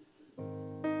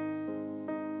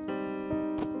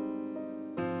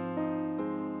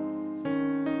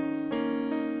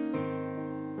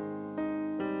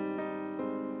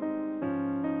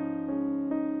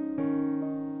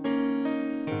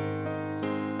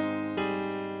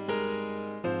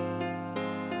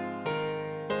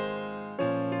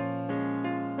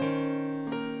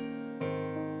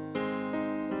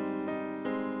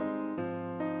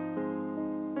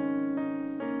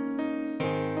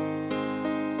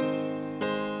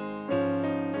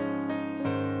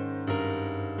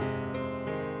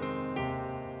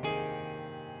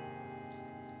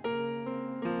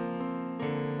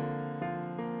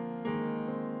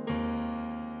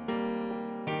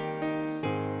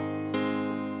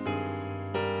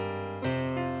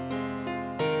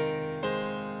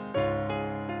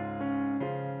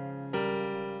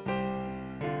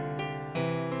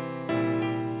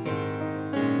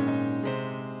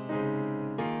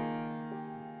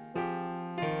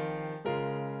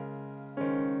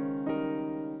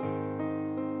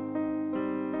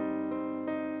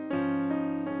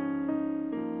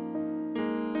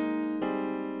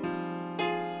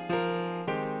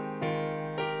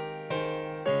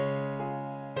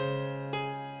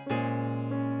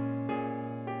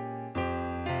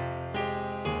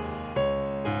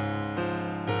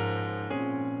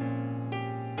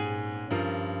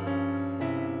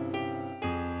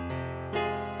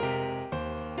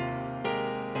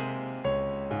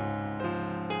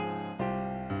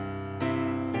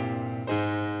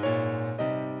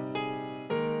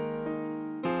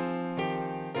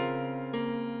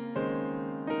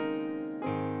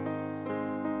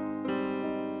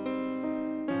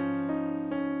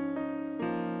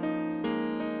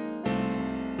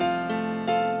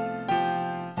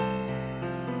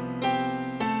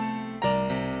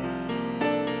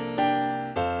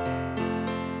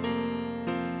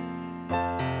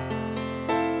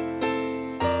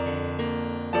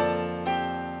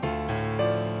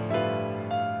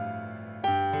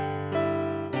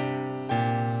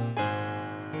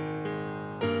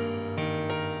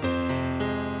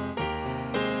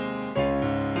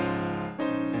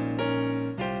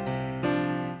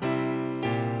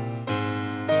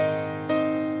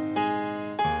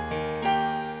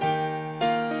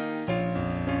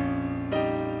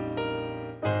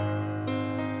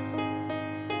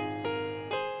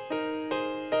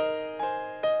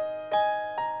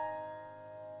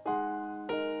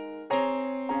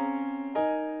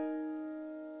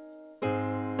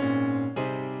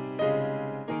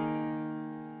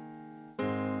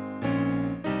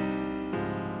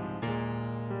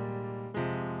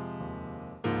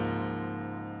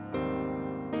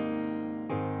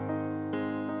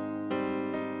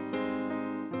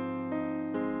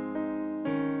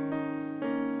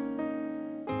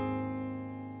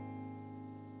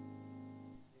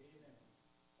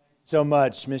 So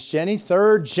much, Miss Jenny.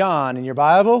 3 John in your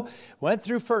Bible. Went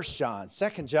through 1 John,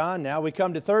 2 John. Now we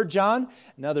come to 3 John,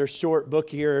 another short book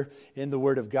here in the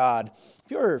Word of God.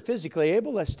 If you're physically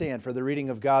able, let's stand for the reading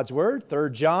of God's Word.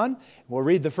 3 John. We'll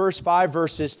read the first 5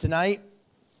 verses tonight.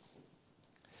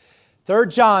 3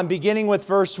 John, beginning with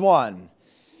verse 1.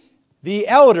 The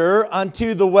elder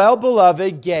unto the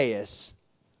well-beloved Gaius,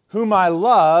 whom I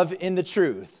love in the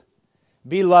truth.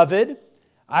 Beloved,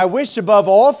 I wish above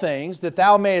all things that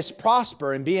thou mayest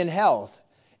prosper and be in health,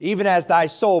 even as thy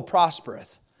soul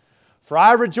prospereth. For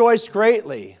I rejoiced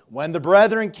greatly when the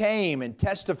brethren came and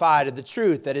testified of the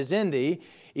truth that is in thee,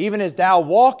 even as thou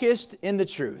walkest in the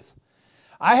truth.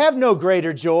 I have no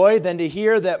greater joy than to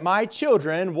hear that my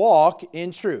children walk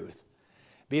in truth.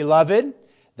 Beloved,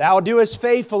 thou doest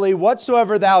faithfully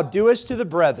whatsoever thou doest to the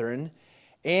brethren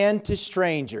and to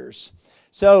strangers.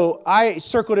 So I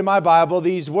circled in my Bible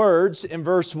these words in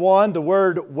verse 1, the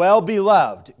word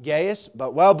well-beloved, Gaius,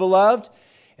 but well-beloved.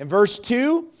 In verse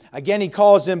 2, again he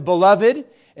calls him beloved.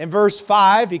 In verse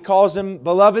 5, he calls him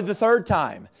beloved the third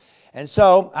time. And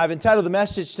so I've entitled the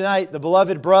message tonight, The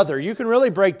Beloved Brother. You can really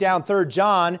break down 3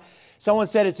 John. Someone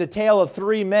said it's a tale of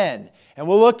 3 men. And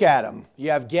we'll look at them.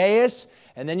 You have Gaius,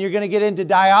 and then you're going to get into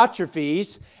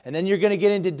Diotrephes, and then you're going to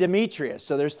get into Demetrius.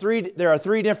 So there are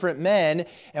 3 different men,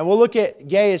 and we'll look at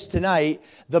Gaius tonight,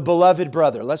 the beloved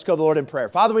brother. Let's go to the Lord in prayer.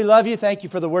 Father, we love you. Thank you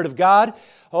for the Word of God.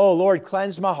 Oh, Lord,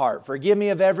 cleanse my heart. Forgive me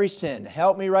of every sin.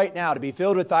 Help me right now to be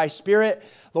filled with thy Spirit.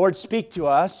 Lord, speak to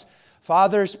us.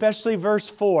 Father, especially verse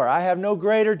 4, I have no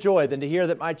greater joy than to hear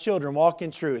that my children walk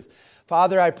in truth.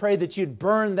 Father, I pray that you'd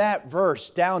burn that verse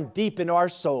down deep into our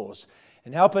souls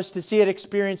and help us to see it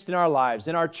experienced in our lives,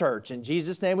 in our church. In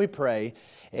Jesus' name we pray.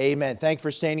 Amen. Thank you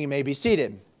for standing. You may be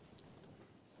seated.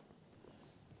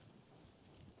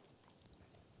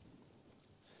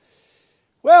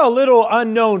 Well, a little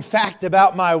unknown fact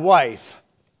about my wife.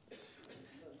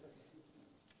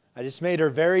 I just made her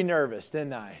very nervous,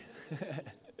 didn't I?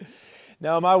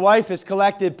 No, my wife has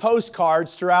collected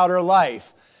postcards throughout her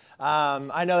life.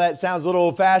 I know that sounds a little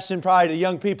old-fashioned probably to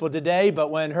young people today,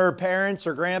 but when her parents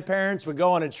or grandparents would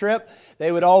go on a trip,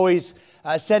 they would always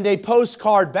send a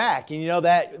postcard back. And you know,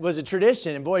 that was a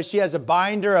tradition. And boy, she has a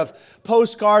binder of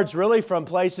postcards really from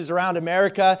places around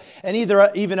America and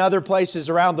even other places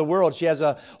around the world. She has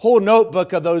a whole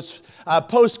notebook of those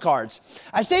postcards.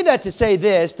 I say that to say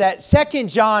this, that 2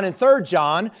 John and 3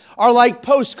 John are like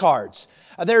postcards.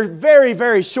 They're very,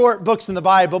 very short books in the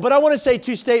Bible, but I want to say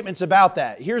 2 statements about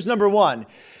that. Here's number 1.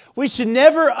 We should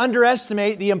never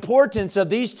underestimate the importance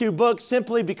of these 2 books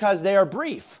simply because they are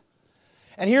brief.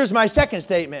 And here's my second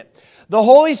statement. The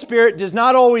Holy Spirit does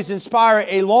not always inspire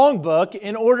a long book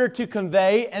in order to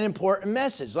convey an important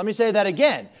message. Let me say that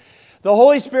again. The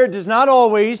Holy Spirit does not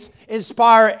always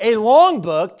inspire a long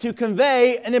book to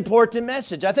convey an important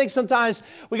message. I think sometimes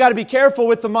we got to be careful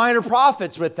with the minor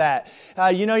prophets with that.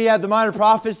 You know, you have the minor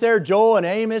prophets there, Joel and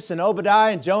Amos and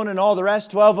Obadiah and Jonah and all the rest,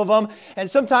 12 of them. And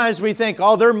sometimes we think,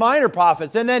 oh, they're minor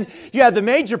prophets. And then you have the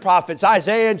major prophets,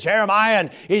 Isaiah and Jeremiah and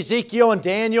Ezekiel and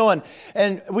Daniel.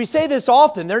 And we say this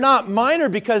often. They're not minor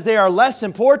because they are less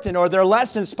important or they're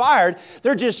less inspired.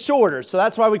 They're just shorter. So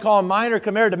that's why we call them minor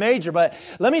compared to major. But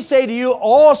let me say to you,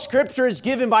 all Scripture is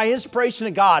given by inspiration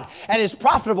of God and is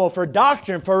profitable for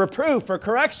doctrine, for reproof, for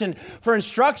correction, for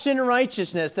instruction in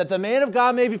righteousness, that the man of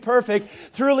God may be perfect,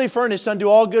 thoroughly furnished unto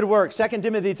all good works. 2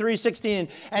 Timothy 3:16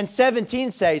 and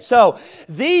 17 say. So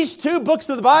these 2 books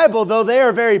of the Bible, though they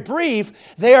are very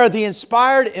brief, they are the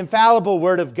inspired, infallible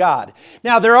Word of God.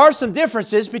 Now there are some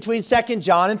differences between 2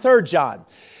 John and 3 John.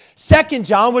 2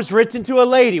 John was written to a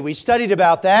lady. We studied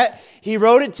about that. He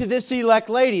wrote it to this elect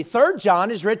lady. 3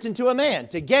 John is written to a man,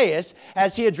 to Gaius,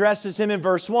 as he addresses him in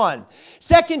verse 1.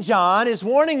 2 John is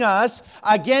warning us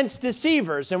against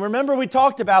deceivers. And remember, we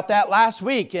talked about that last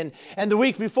week and the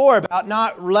week before about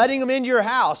not letting them into your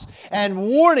house and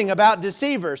warning about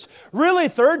deceivers. Really,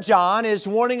 3 John is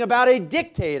warning about a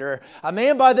dictator, a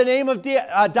man by the name of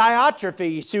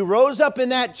Diotrephes, who rose up in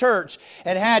that church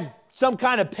and had some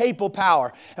kind of papal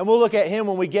power. And we'll look at him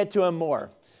when we get to him more.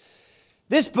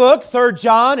 This book, 3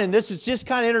 John, and this is just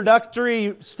kind of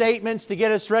introductory statements to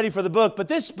get us ready for the book, but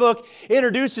this book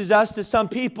introduces us to some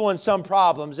people and some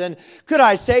problems. And could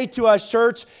I say to us,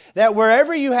 church, that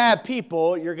wherever you have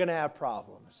people, you're going to have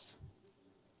problems.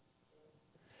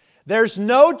 There's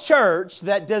no church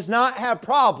that does not have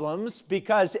problems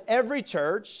because every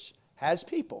church has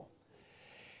people.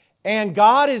 And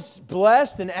God is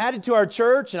blessed and added to our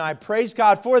church, and I praise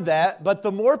God for that. But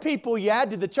the more people you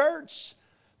add to the church,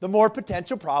 the more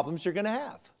potential problems you're going to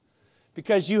have.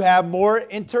 Because you have more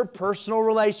interpersonal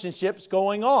relationships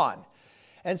going on.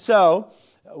 And so,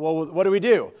 Well, what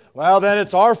do? Well, then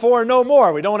it's R4 and no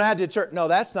more. We don't add to church. No,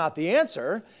 that's not the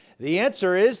answer. The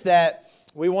answer is that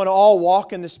we want to all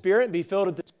walk in the Spirit and be filled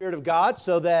with the Spirit of God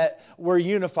so that we're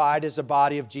unified as a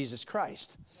body of Jesus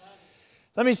Christ.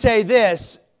 Let me say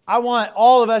this. I want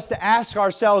all of us to ask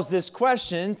ourselves this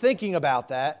question, thinking about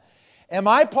that. Am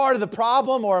I part of the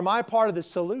problem or am I part of the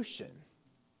solution?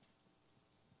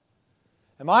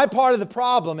 Am I part of the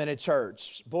problem in a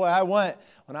church? Boy, I went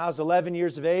when I was 11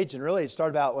 years of age, and really it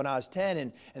started about when I was 10,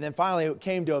 and then finally it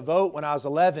came to a vote when I was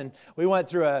 11. I went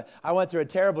through a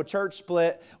terrible church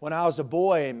split when I was a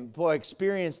boy, and boy,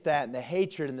 experienced that, and the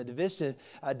hatred and the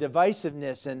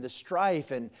divisiveness and the strife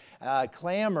and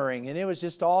clamoring, and it was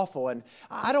just awful. And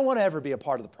I don't want to ever be a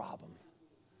part of the problem.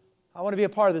 I want to be a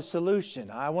part of the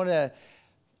solution. I want to.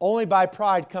 Only by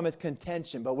pride cometh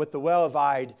contention, but with the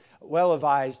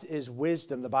well-advised is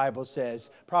wisdom, the Bible says.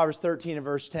 Proverbs 13 and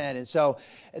verse 10. And so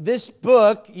this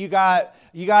book, you got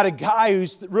a guy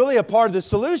who's really a part of the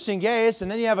solution, Gaius,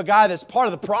 and then you have a guy that's part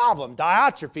of the problem,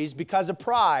 Diotrephes, because of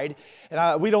pride.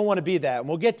 And we don't want to be that. And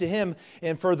we'll get to him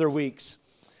in other weeks,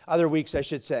 I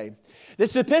should say.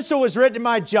 This epistle was written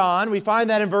by John. We find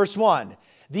that in verse 1.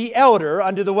 The elder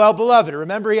unto the well-beloved.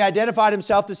 Remember, he identified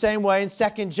himself the same way in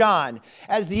 2 John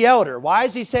as the elder. Why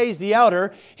does he say he's the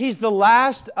elder? He's the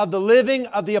last of the living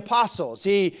of the apostles.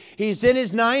 He's in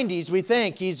his 90s, we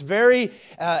think. He's very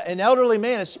an elderly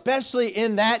man, especially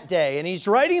in that day. And he's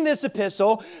writing this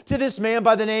epistle to this man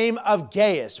by the name of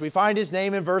Gaius. We find his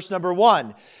name in verse number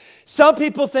 1. Some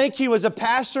people think he was a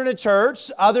pastor in a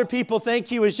church. Other people think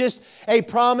he was just a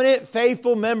prominent,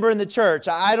 faithful member in the church.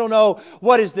 I don't know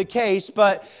what is the case,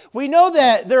 but we know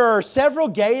that there are several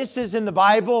Gaiuses in the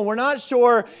Bible, and we're not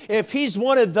sure if he's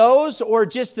one of those or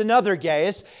just another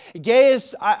Gaius.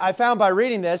 Gaius, I found by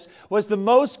reading this, was the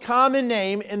most common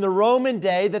name in the Roman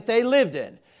day that they lived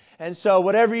in. And so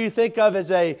whatever you think of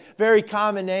as a very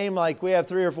common name, like we have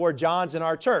 3 or 4 Johns in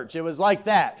our church, it was like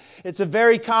that. It's a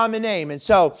very common name. And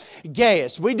so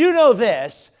Gaius, we do know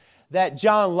this, that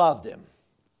John loved him.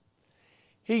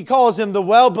 He calls him the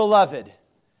well-beloved.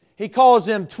 He calls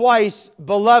him twice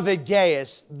beloved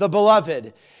Gaius, the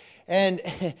beloved. And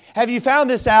have you found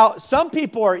this out? Some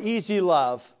people are easy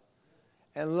love.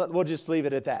 And we'll just leave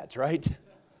it at that, right?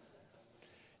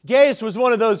 Gaius was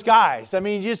one of those guys. I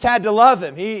mean, you just had to love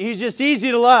him. He's just easy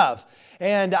to love.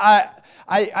 And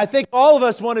I think all of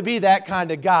us want to be that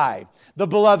kind of guy, the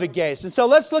beloved Gaius. And so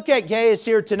let's look at Gaius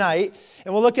here tonight,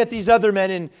 and we'll look at these other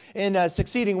men in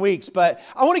succeeding weeks. But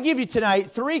I want to give you tonight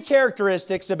 3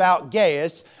 characteristics about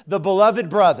Gaius, the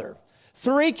beloved brother.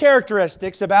 3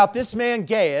 characteristics about this man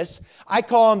Gaius. I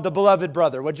call him the beloved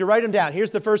brother. Would you write them down?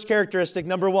 Here's the first characteristic,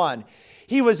 number 1.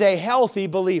 He was a healthy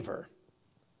believer.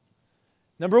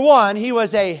 Number 1, he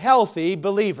was a healthy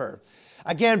believer.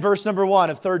 Again, verse number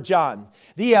 1 of 3 John.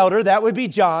 The elder, that would be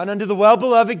John, unto the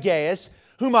well-beloved Gaius,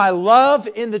 whom I love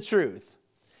in the truth.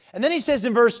 And then he says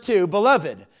in verse 2,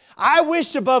 Beloved, I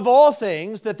wish above all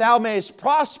things that thou mayest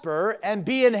prosper and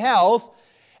be in health.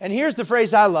 And here's the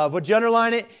phrase I love. Would you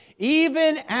underline it?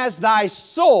 Even as thy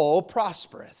soul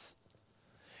prospereth.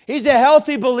 He's a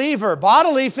healthy believer.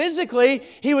 Bodily, physically,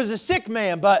 he was a sick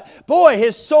man. But boy,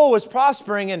 his soul was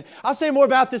prospering. And I'll say more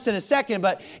about this in a second.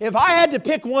 But if I had to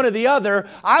pick one or the other,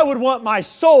 I would want my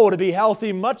soul to be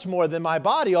healthy much more than my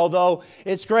body. Although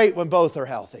it's great when both are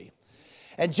healthy.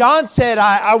 And John said,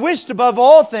 I wished above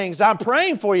all things, I'm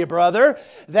praying for you, brother,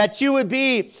 that you would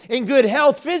be in good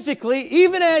health physically,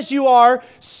 even as you are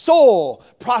soul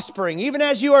prospering, even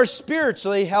as you are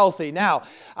spiritually healthy. Now,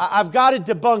 I've got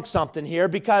to debunk something here,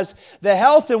 because the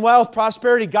health and wealth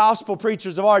prosperity gospel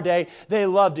preachers of our day, they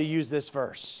love to use this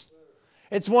verse.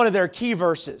 It's one of their key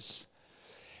verses.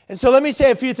 And so let me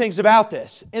say a few things about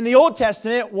this. In the Old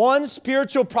Testament, one's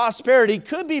spiritual prosperity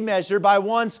could be measured by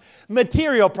one's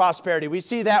material prosperity. We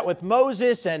see that with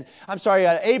Moses and,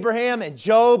 Abraham and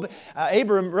Job.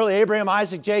 Abraham,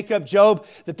 Isaac, Jacob, Job,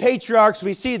 the patriarchs.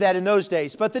 We see that in those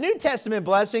days. But the New Testament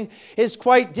blessing is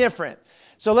quite different.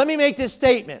 So let me make this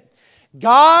statement.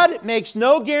 God makes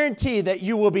no guarantee that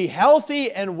you will be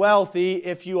healthy and wealthy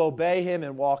if you obey Him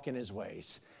and walk in His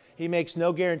ways. He makes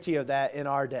no guarantee of that in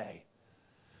our day.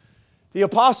 The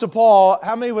Apostle Paul,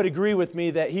 how many would agree with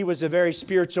me that he was a very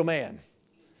spiritual man?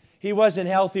 He wasn't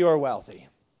healthy or wealthy.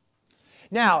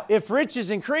 Now, if riches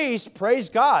increase, praise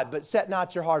God, but set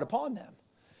not your heart upon them.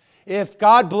 If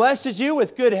God blesses you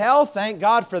with good health, thank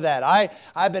God for that.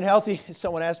 I've been healthy.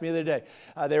 Someone asked me the other day,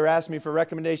 they were asking me for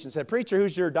recommendations. Said, Preacher,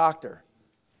 who's your doctor?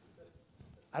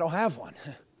 I don't have one.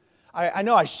 I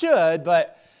know I should,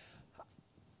 but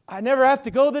I never have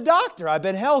to go to the doctor. I've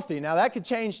been healthy. Now, that could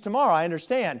change tomorrow, I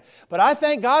understand. But I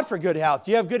thank God for good health.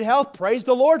 You have good health, praise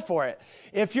the Lord for it.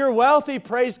 If you're wealthy,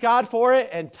 praise God for it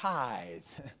and tithe.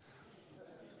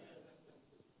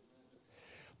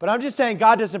 But I'm just saying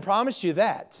God doesn't promise you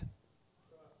that.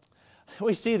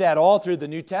 We see that all through the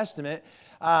New Testament.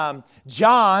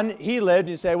 John, he lived, and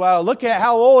you say, well, look at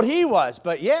how old he was.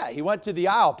 But yeah, he went to the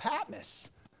Isle of Patmos,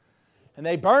 and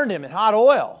they burned him in hot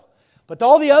oil. But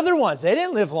all the other ones, they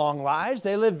didn't live long lives.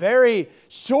 They lived very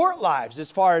short lives as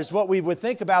far as what we would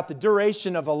think about the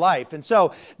duration of a life. And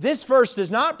so this verse does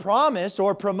not promise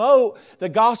or promote the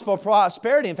gospel of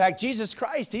prosperity. In fact, Jesus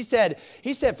Christ, he said,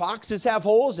 foxes have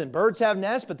holes and birds have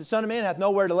nests, but the Son of Man hath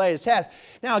nowhere to lay his head.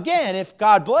 Now again, if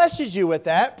God blesses you with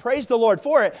that, praise the Lord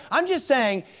for it. I'm just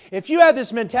saying, if you have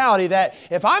this mentality that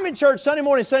if I'm in church Sunday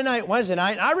morning, Sunday night, Wednesday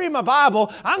night, and I read my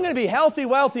Bible, I'm going to be healthy,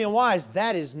 wealthy, and wise.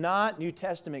 That is not New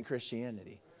Testament Christianity.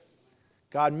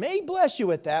 God may bless you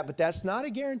with that, but that's not a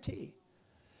guarantee.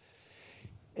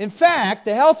 In fact,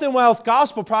 the health and wealth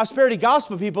gospel, prosperity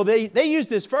gospel people, they use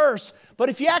this verse, but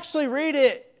if you actually read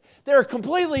it, they're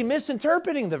completely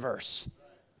misinterpreting the verse.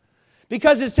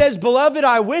 Because it says, beloved,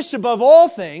 I wish above all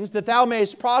things that thou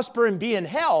mayest prosper and be in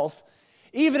health,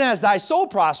 even as thy soul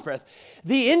prospereth.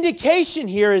 The indication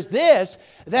here is this,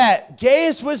 that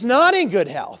Gaius was not in good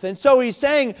health. And so he's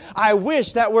saying, I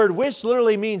wish. That word wish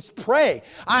literally means pray.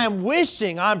 I am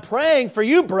wishing, I'm praying for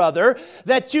you, brother,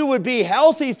 that you would be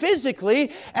healthy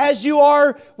physically as you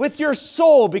are with your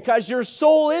soul, because your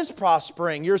soul is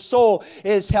prospering. Your soul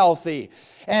is healthy.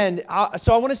 And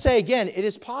so I want to say again, it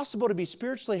is possible to be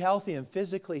spiritually healthy and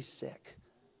physically sick.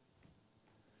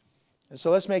 And so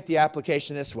let's make the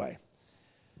application this way.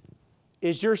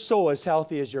 Is your soul as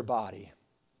healthy as your body?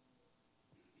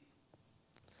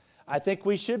 I think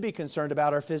we should be concerned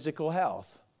about our physical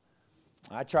health.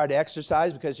 I try to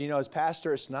exercise because, as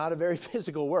pastor, it's not a very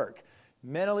physical work.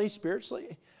 Mentally,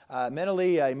 spiritually,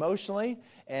 emotionally,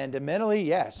 and mentally,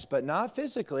 yes, but not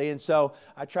physically. And so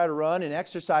I try to run and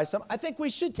exercise some. I think we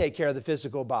should take care of the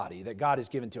physical body that God has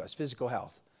given to us, physical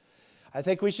health. I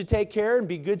think we should take care and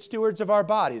be good stewards of our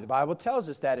body. The Bible tells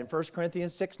us that in 1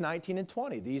 Corinthians 6, 19 and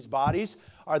 20. These bodies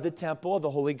are the temple of the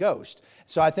Holy Ghost.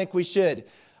 So I think we should.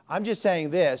 I'm just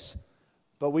saying this,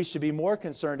 but we should be more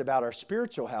concerned about our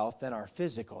spiritual health than our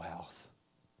physical health.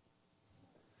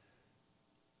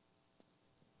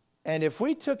 And if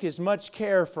we took as much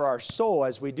care for our soul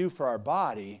as we do for our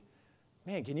body,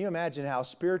 man, can you imagine how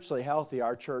spiritually healthy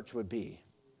our church would be?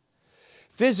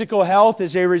 Physical health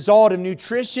is a result of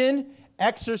nutrition,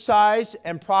 exercise,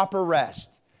 and proper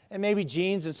rest. And maybe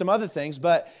genes and some other things,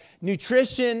 but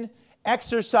nutrition,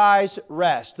 exercise,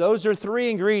 rest. Those are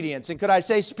three ingredients. And could I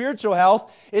say spiritual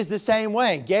health is the same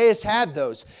way? Gaius had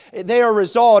those. They are a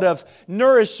result of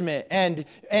nourishment and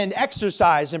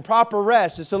exercise and proper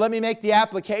rest. And so let me make the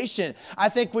application. I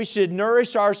think we should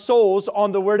nourish our souls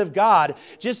on the Word of God,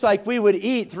 just like we would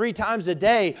eat 3 times a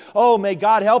day. Oh, may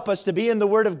God help us to be in the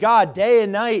Word of God day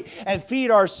and night and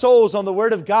feed our souls on the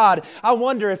Word of God. I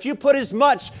wonder if you put as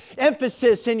much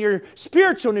emphasis in your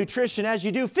spiritual nutrition as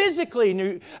you do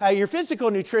physically, your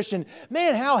physical nutrition,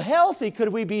 man, how healthy could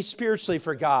we be spiritually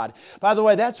for God? By the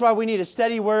way, that's why we need a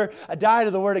steady a diet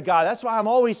of the Word of God. That's why I'm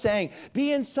always saying,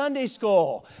 be in Sunday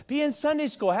school. Be in Sunday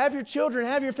school. Have your children,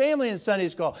 have your family in Sunday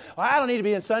school. Well, I don't need to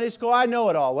be in Sunday school. I know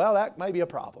it all. Well, that might be a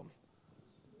problem.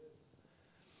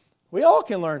 We all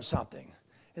can learn something.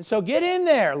 And so get in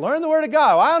there. Learn the Word of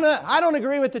God. Well, I don't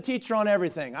agree with the teacher on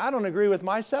everything. I don't agree with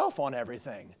myself on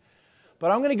everything. But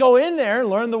I'm going to go in there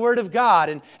and learn the Word of God.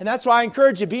 And that's why I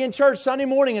encourage you, be in church Sunday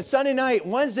morning and Sunday night,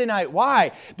 Wednesday night. Why?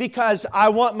 Because I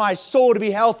want my soul to be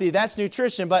healthy. That's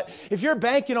nutrition. But if you're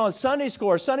banking on Sunday school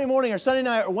or Sunday morning or Sunday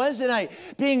night or Wednesday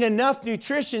night being enough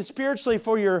nutrition spiritually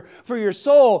for your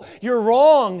soul, you're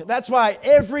wrong. That's why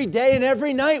every day and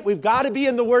every night we've got to be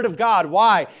in the Word of God.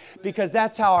 Why? Because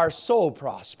that's how our soul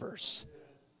prospers.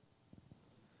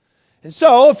 And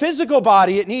so a physical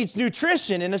body, it needs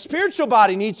nutrition, and a spiritual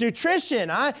body needs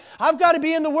nutrition. I've got to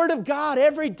be in the Word of God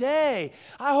every day.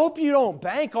 I hope you don't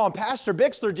bank on Pastor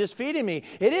Bixler just feeding me.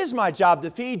 It is my job to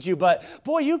feed you, but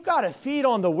boy, you've got to feed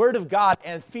on the Word of God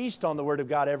and feast on the Word of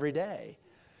God every day.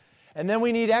 And then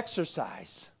we need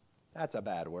exercise. That's a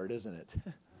bad word, isn't it?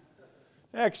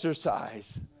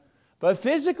 Exercise. But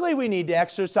physically we need to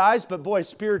exercise, but boy,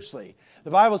 spiritually. The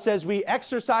Bible says we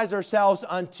exercise ourselves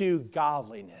unto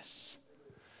godliness.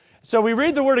 So we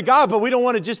read the Word of God, but we don't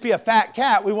want to just be a fat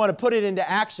cat. We want to put it into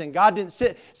action. God didn't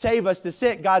save us to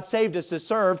sit. God saved us to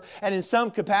serve. And in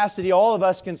some capacity, all of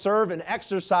us can serve and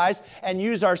exercise and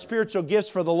use our spiritual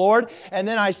gifts for the Lord. And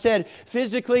then I said,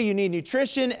 physically, you need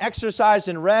nutrition, exercise,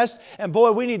 and rest. And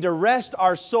boy, we need to rest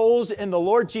our souls in the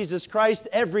Lord Jesus Christ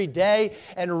every day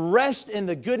and rest in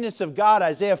the goodness of God.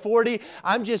 Isaiah 40,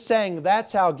 I'm just saying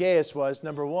that's how Gaius was.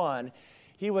 Number one,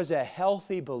 he was a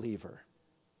healthy believer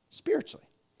spiritually.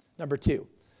 Number two,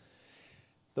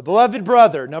 the beloved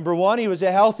brother. Number one, he was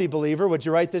a healthy believer. Would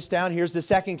you write this down? Here's the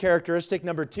second characteristic.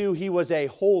 Number two, he was a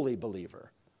holy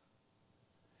believer.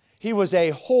 He was a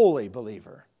holy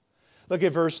believer. Look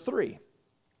at verse 3.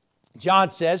 John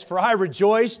says, for I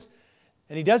rejoiced,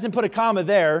 and he doesn't put a comma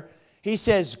there. He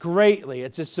says greatly.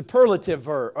 It's a superlative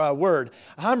word.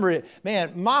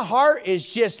 Man, my heart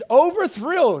is just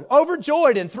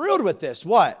overjoyed and thrilled with this.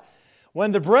 What?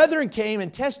 When the brethren came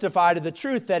and testified of the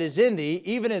truth that is in thee,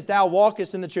 even as thou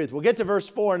walkest in the truth. We'll get to verse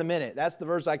 4 in a minute. That's the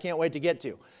verse I can't wait to get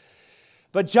to.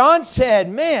 But John said,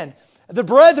 man, the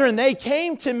brethren, they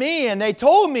came to me and they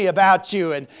told me about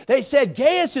you. And they said,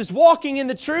 Gaius is walking in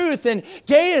the truth. And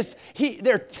Gaius,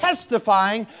 they're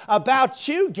testifying about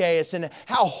you, Gaius, and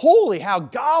how holy, how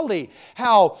godly,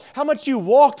 how much you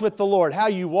walked with the Lord, how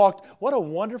you walked. What a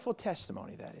wonderful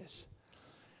testimony that is.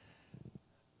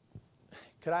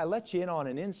 Could I let you in on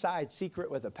an inside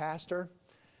secret with a pastor?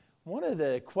 One of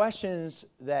the questions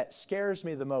that scares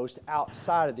me the most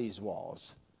outside of these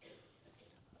walls.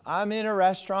 I'm in a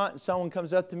restaurant and someone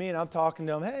comes up to me and I'm talking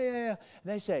to them. Hey, yeah. And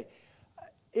they say,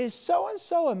 is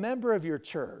so-and-so a member of your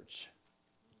church?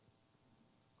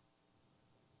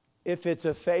 If it's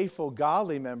a faithful,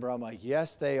 godly member, I'm like,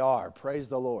 yes, they are. Praise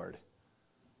the Lord.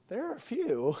 There are a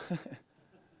few.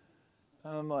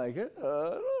 I'm like,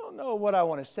 I don't know what I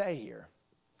want to say here.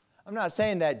 I'm not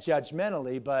saying that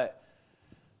judgmentally, but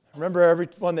remember,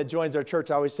 everyone that joins our church,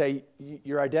 I always say,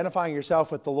 you're identifying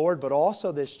yourself with the Lord, but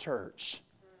also this church.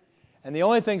 And the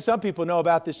only thing some people know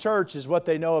about this church is what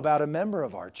they know about a member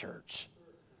of our church.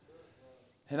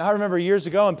 And I remember years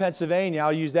ago in Pennsylvania,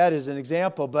 I'll use that as an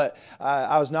example, but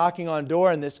I was knocking on a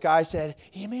door and this guy said,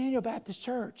 hey, Emmanuel Baptist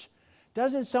Church,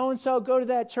 doesn't so-and-so go to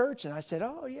that church? And I said,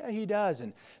 oh, yeah, he does.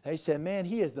 And they said, man,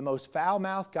 he is the most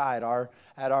foul-mouthed guy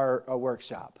at our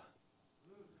workshop.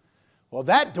 Well,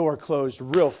 that door closed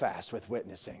real fast with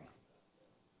witnessing.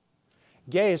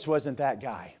 Gaius wasn't that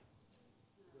guy.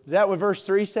 Is that what verse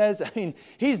 3 says? I mean,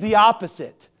 he's the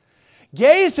opposite.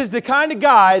 Gaius is the kind of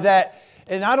guy that,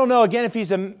 and I don't know, again, if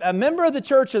he's a member of the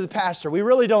church or the pastor. We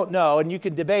really don't know, and you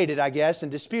can debate it, I guess,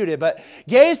 and dispute it. But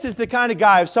Gaius is the kind of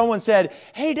guy, if someone said,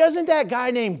 hey, doesn't that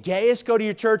guy named Gaius go to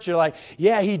your church? You're like,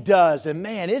 yeah, he does. And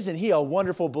man, isn't he a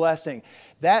wonderful blessing?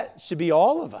 That should be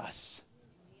all of us.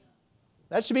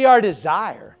 That should be our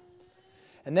desire.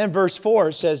 And then verse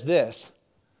 4 says this.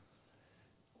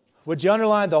 Would you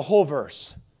underline the whole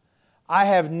verse? I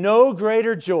have no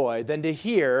greater joy than to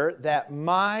hear that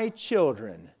my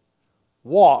children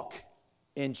walk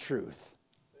in truth.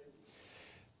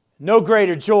 No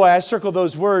greater joy. I circle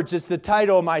those words. It's the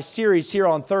title of my series here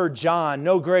on 3 John,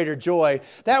 No Greater Joy.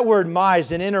 That word my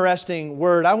is an interesting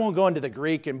word. I won't go into the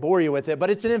Greek and bore you with it, but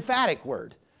it's an emphatic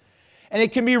word. And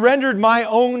it can be rendered my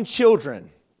own children.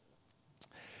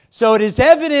 So it is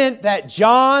evident that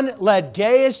John led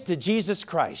Gaius to Jesus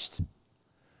Christ.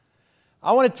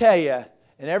 I want to tell you,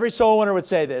 and every soul winner would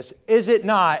say this, is it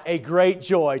not a great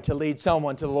joy to lead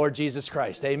someone to the Lord Jesus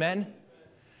Christ? Amen?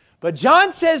 But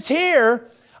John says here,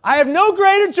 I have no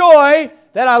greater joy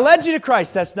that I led you to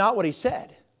Christ. That's not what he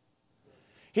said.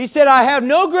 He said, I have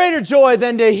no greater joy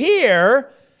than to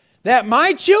hear that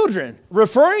my children,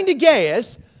 referring to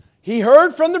Gaius, he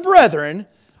heard from the brethren,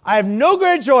 I have no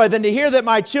greater joy than to hear that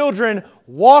my children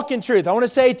walk in truth. I want to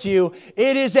say to you,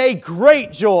 it is a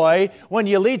great joy when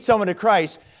you lead someone to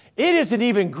Christ. It is an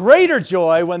even greater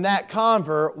joy when that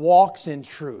convert walks in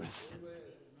truth.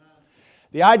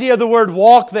 The idea of the word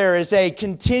walk there is a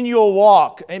continual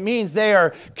walk. It means they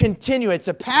are continuing. It's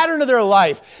a pattern of their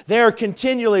life. They are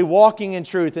continually walking in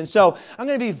truth. And so I'm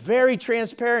going to be very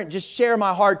transparent and just share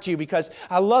my heart to you because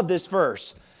I love this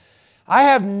verse.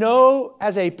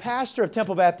 As a pastor of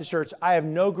Temple Baptist Church, I have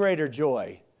no greater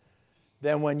joy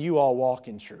than when you all walk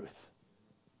in truth.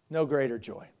 No greater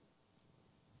joy.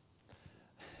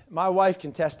 My wife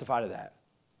can testify to that.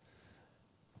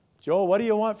 Joel, what do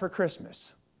you want for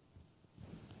Christmas?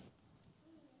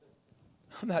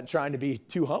 I'm not trying to be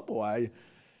too humble.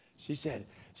 She said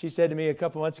to me a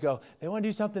couple months ago, they want to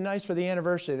do something nice for the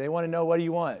anniversary. They want to know, what do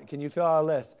you want? Can you fill out a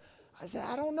list? I said,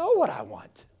 I don't know what I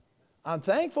want. I'm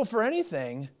thankful for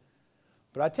anything,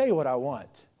 but I tell you what I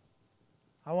want.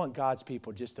 I want God's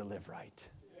people just to live right.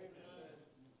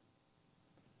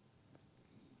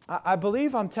 I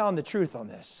believe I'm telling the truth on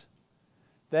this.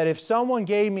 That if someone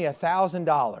gave me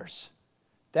 $1,000,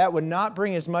 that would not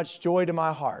bring as much joy to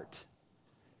my heart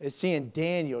as seeing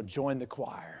Daniel join the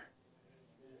choir.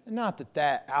 And not that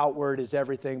that outward is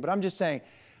everything, but I'm just saying,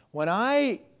 when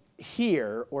I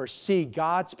hear or see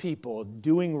God's people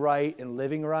doing right and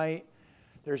living right,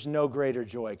 there's no greater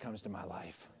joy comes to my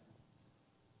life.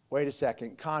 Wait a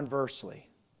second. Conversely,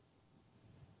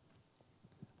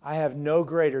 I have no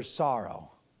greater sorrow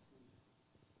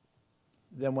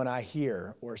than when I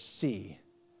hear or see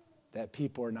that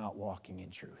people are not walking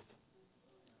in truth.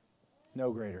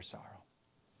 No greater sorrow.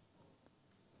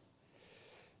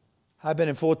 I've been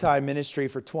in full-time ministry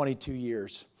for 22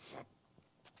 years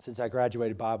since I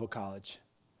graduated Bible college.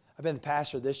 I've been the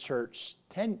pastor of this church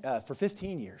for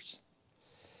 15 years.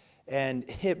 And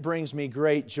it brings me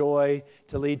great joy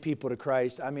to lead people to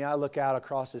Christ. I mean, I look out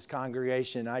across this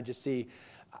congregation, and I just see,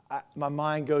 my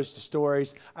mind goes to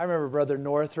stories. I remember Brother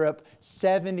Northrup,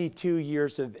 72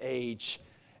 years of age,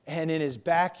 and in his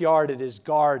backyard at his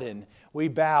garden, we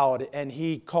bowed, and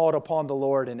he called upon the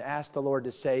Lord and asked the Lord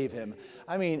to save him.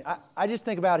 I mean, I just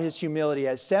think about his humility.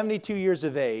 At 72 years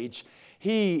of age,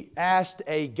 he asked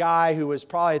a guy who was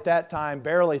probably at that time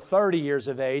barely 30 years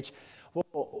of age,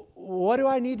 well, what do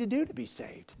I need to do to be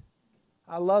saved?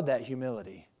 I love that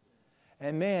humility.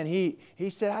 And man, he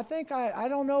said, I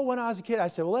don't know when I was a kid. I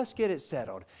said, well, let's get it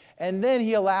settled. And then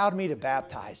he allowed me to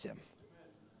baptize him.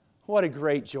 What a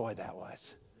great joy that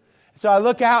was. So I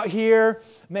look out here,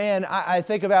 man, I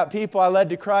think about people I led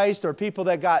to Christ or people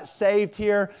that got saved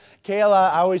here.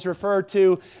 Kayla, I always refer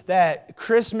to that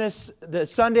Christmas, the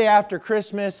Sunday after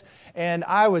Christmas, and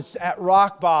I was at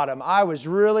rock bottom. I was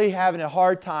really having a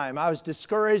hard time. I was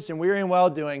discouraged and weary and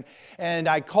well-doing. And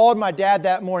I called my dad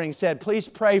that morning and said, please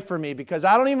pray for me because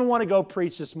I don't even want to go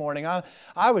preach this morning.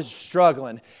 I was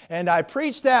struggling. And I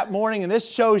preached that morning, and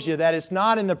this shows you that it's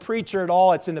not in the preacher at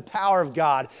all. It's in the power of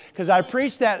God. Because I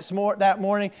preached that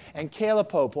morning, and Kayla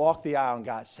Pope walked the aisle and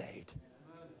got saved.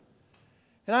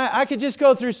 And I could just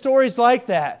go through stories like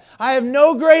that. I have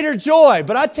no greater joy,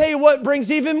 but I tell you what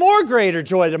brings even more greater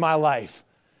joy to my life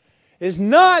is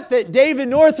not that David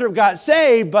Northrup got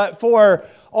saved, but for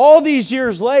all these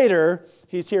years later,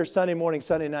 he's here Sunday morning,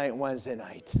 Sunday night, and Wednesday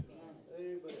night.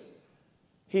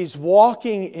 He's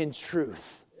walking in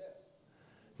truth.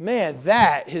 Man,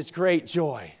 that is great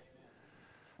joy.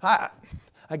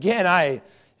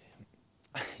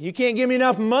 You can't give me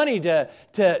enough money to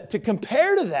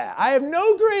compare to that. I have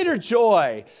no greater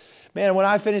joy. Man, when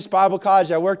I finished Bible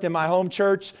college, I worked in my home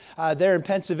church there in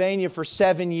Pennsylvania for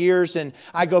 7 years. And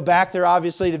I go back there,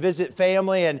 obviously, to visit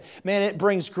family. And man, it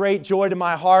brings great joy to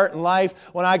my heart and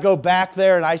life when I go back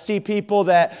there and I see people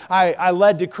that I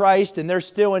led to Christ and they're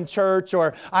still in church,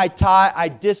 or I taught, I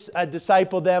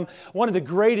discipled them. One of the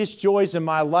greatest joys in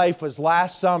my life was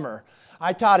last summer.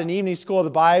 I taught an evening school of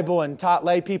the Bible and taught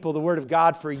lay people the Word of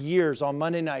God for years on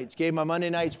Monday nights. Gave my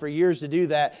Monday nights for years to do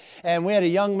that. And we had a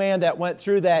young man that went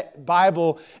through that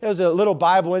Bible. It was a little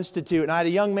Bible institute. And I had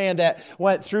a young man that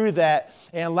went through that.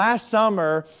 And last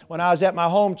summer, when I was at my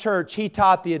home church, he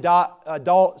taught the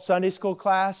adult Sunday school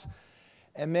class.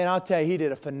 And man, I'll tell you, he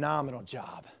did a phenomenal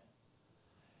job.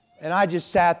 And I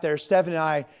just sat there.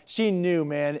 Stephanie, she knew,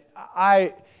 man.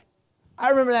 I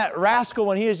remember that rascal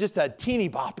when he was just a teeny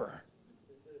bopper.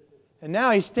 And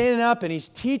now he's standing up and he's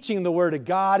teaching the Word of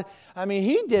God. I mean,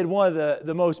 he did one of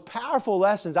the most powerful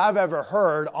lessons I've ever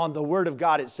heard on the Word of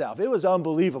God itself. It was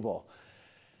unbelievable.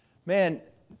 Man,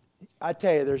 I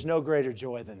tell you, there's no greater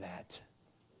joy than that.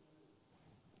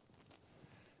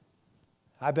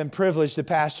 I've been privileged to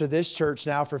pastor this church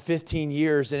now for 15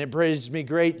 years, and it brings me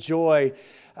great joy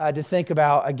to think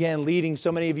about, again, leading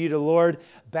so many of you to the Lord,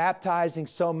 baptizing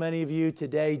so many of you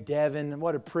today. Devin,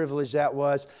 what a privilege that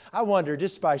was. I wonder,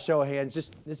 just by show of hands,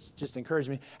 this just encouraged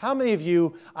me. How many of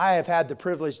you I have had the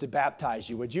privilege to baptize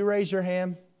you? Would you raise your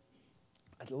hand?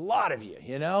 A lot of you,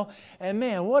 you know. And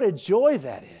man, what a joy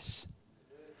that is.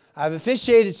 I've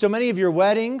officiated so many of your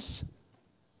weddings.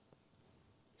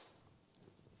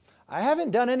 I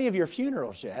haven't done any of your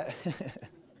funerals yet.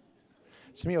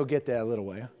 Some of you will get that a little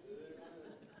way.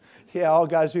 Yeah, all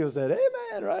God's people said,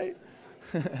 amen, right?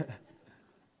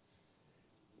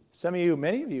 Some of you,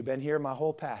 many of you have been here my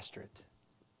whole pastorate.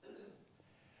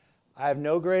 I have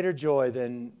no greater joy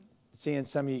than seeing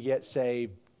some of you get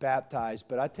saved, baptized.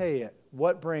 But I tell you,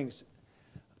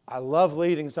 I love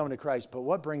leading someone to Christ, but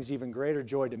what brings even greater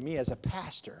joy to me as a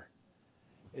pastor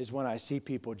is when I see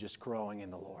people just growing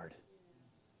in the Lord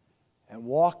and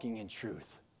walking in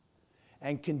truth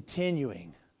and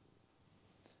continuing.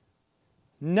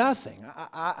 Nothing.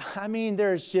 I mean,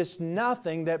 there's just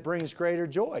nothing that brings greater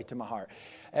joy to my heart.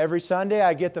 Every Sunday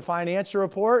I get the financial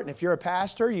report, and if you're a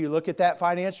pastor, you look at that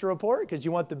financial report because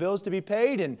you want the bills to be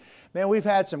paid. And man, we've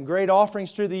had some great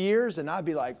offerings through the years, and I'd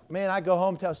be like, man, I go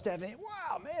home and tell Stephanie,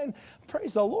 wow, man,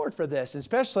 praise the Lord for this. And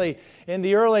especially in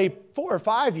the early 4 or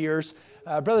 5 years,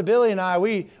 Brother Billy and I,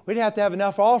 we'd have to have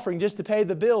enough offering just to pay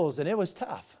the bills, and it was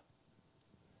tough.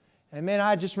 And man,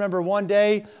 I just remember one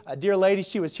day, a dear lady,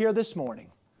 she was here this morning.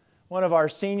 One of our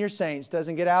senior saints,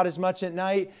 doesn't get out as much at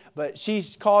night, but she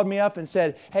called me up and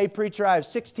said, hey, preacher, I have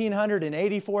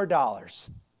 $1,684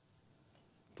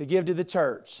 to give to the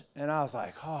church. And I was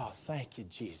like, oh, thank you,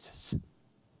 Jesus.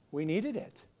 We needed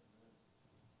it.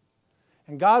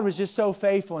 And God was just so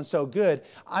faithful and so good.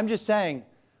 I'm just saying,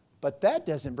 but that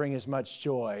doesn't bring as much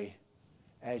joy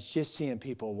as just seeing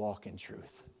people walk in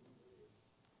truth.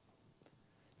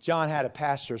 John had a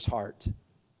pastor's heart.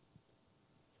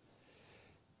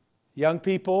 Young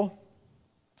people,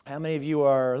 how many of you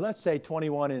are, let's say,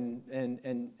 21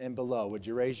 and below? Would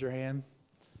you raise your hand?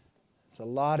 It's a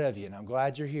lot of you, and I'm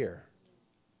glad you're here.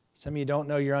 Some of you don't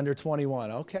know you're under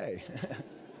 21. Okay.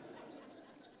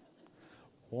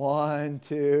 1,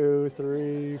 2,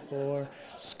 3, 4.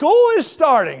 School is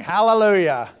starting.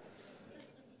 Hallelujah.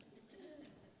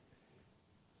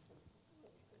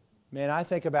 Man, I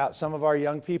think about some of our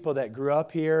young people that grew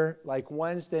up here, like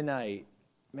Wednesday night.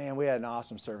 Man, we had an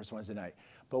awesome service Wednesday night.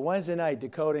 But Wednesday night,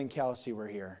 Dakota and Kelsey were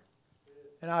here.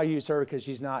 And I'll use her because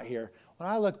she's not here. When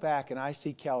I look back and I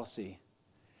see Kelsey,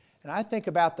 and I think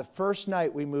about the first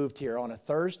night we moved here on a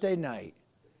Thursday night,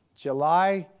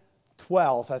 July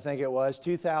 12th, I think it was,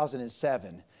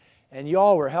 2007. And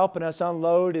y'all were helping us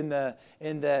unload get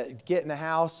in the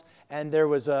house. And there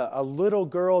was a little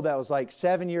girl that was like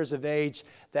 7 years of age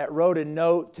that wrote a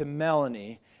note to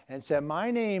Melanie and said,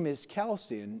 my name is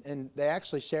Kelsey, and they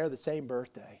actually share the same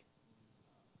birthday.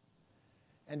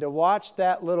 And to watch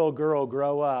that little girl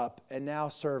grow up and now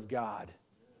serve God,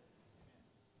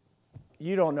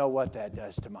 you don't know what that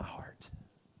does to my heart.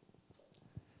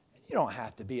 You don't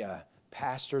have to be a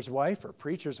pastor's wife or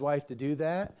preacher's wife to do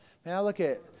that. Man, I look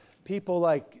at people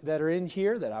like that are in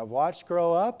here that I watched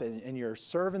grow up, and you're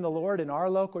serving the Lord in our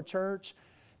local church.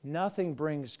 Nothing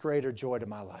brings greater joy to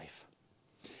my life.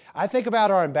 I think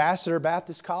about our Ambassador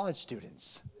Baptist College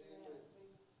students.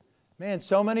 Man,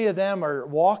 so many of them are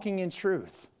walking in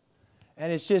truth.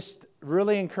 And it's just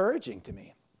really encouraging to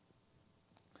me.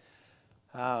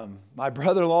 My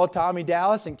brother-in-law, Tommy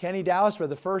Dallas, and Kenny Dallas were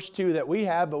the first two that we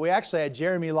have, but we actually had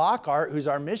Jeremy Lockhart, who's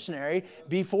our missionary,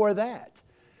 before that.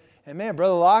 And man,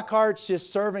 Brother Lockhart's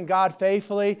just serving God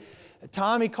faithfully.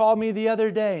 Tommy called me the other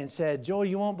day and said, Joel,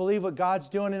 you won't believe what God's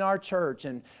doing in our church,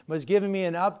 and was giving me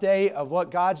an update of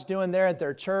what God's doing there at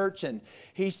their church. And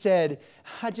he said,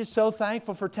 I'm just so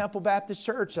thankful for Temple Baptist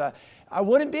Church. I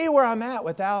wouldn't be where I'm at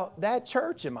without that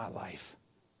church in my life.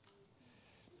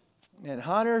 And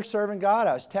Hunter, serving God,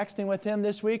 I was texting with him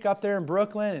this week up there in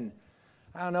Brooklyn, and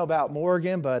I don't know about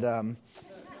Morgan, but I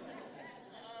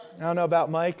don't know about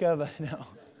Micah, but no.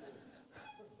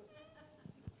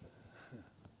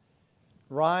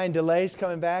 Ryan DeLay's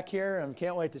coming back here. I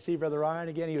can't wait to see Brother Ryan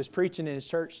again. He was preaching in his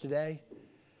church today.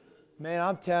 Man,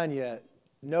 I'm telling you,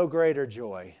 no greater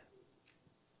joy.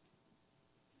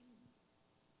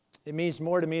 It means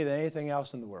more to me than anything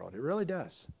else in the world. It really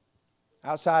does.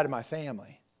 Outside of my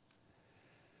family.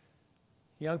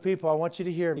 Young people, I want you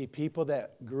to hear me. People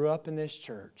that grew up in this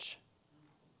church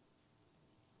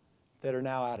that are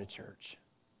now out of church.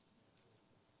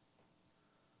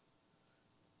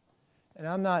 And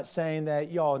I'm not saying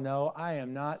that, y'all know, I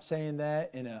am not saying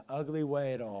that in an ugly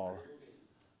way at all.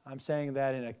 I'm saying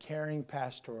that in a caring,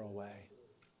 pastoral way.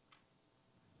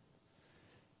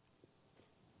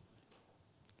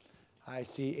 I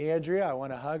see Andrea, I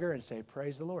want to hug her and say,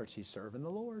 praise the Lord. She's serving the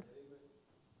Lord.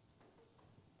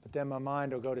 But then my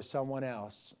mind will go to someone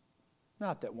else.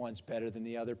 Not that one's better than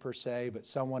the other per se, but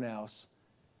someone else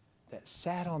that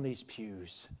sat on these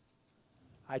pews.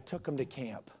 I took them to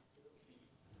camp.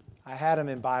 I had them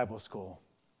in Bible school.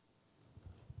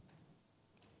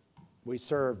 We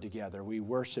served together. We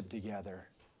worshiped together.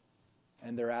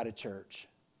 And they're out of church.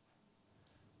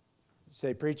 You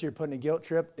say, preacher, you're putting a guilt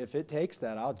trip? If it takes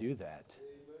that, I'll do that.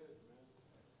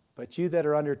 But you that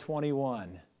are under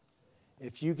 21,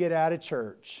 if you get out of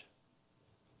church,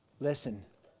 listen,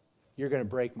 you're going to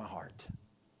break my heart.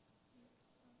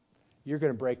 You're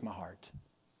going to break my heart.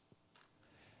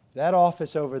 That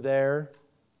office over there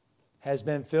has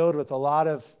been filled with a lot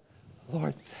of,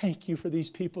 Lord, thank you for these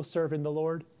people serving the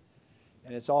Lord.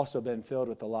 And it's also been filled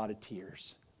with a lot of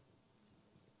tears.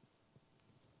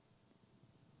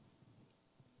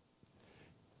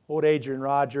 old Adrian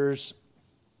Rogers,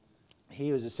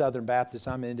 he was a Southern Baptist.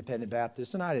 I'm an Independent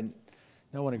Baptist, and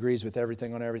no one agrees with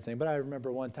everything on everything. But I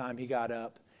remember one time he got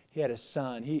up. He had a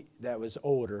son that was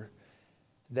older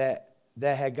that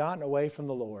had gotten away from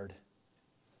the Lord.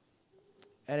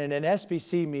 And in an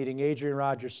SBC meeting, Adrian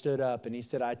Rogers stood up and he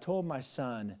said, I told my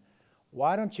son,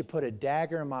 why don't you put a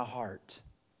dagger in my heart?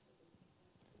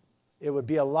 It would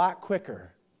be a lot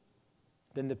quicker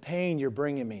than the pain you're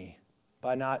bringing me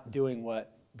by not doing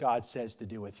what God says to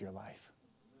do with your life.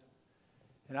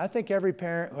 And I think every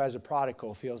parent who has a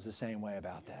prodigal feels the same way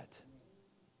about that.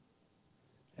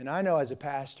 And I know as a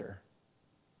pastor,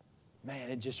 man,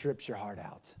 it just rips your heart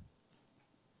out.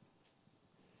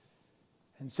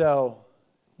 And so,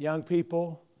 young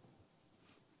people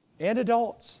and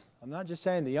adults, I'm not just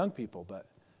saying the young people, but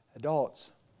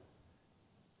adults,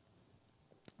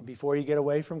 before you get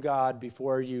away from God,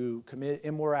 before you commit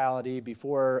immorality,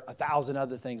 before 1,000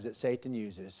 other things that Satan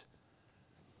uses,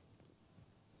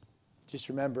 just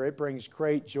remember it brings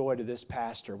great joy to this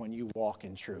pastor when you walk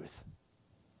in truth.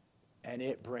 And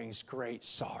it brings great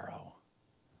sorrow.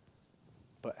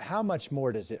 But how much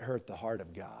more does it hurt the heart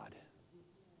of God?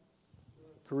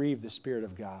 Grieve the Spirit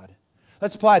of God.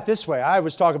 Let's apply it this way. I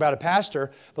always talk about a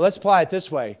pastor, but let's apply it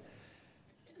this way.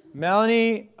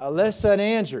 Melanie, Alyssa, and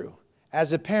Andrew,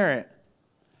 as a parent,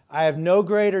 I have no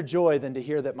greater joy than to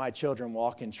hear that my children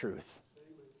walk in truth.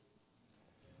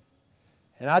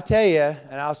 And I'll tell you,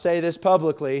 and I'll say this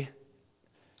publicly,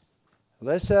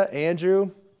 Alyssa, Andrew,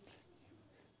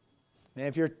 man,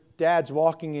 if your dad's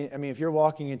walking if you're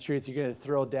walking in truth, you're going to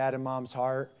thrill dad and mom's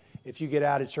heart. If you get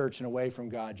out of church and away from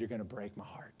God, you're going to break my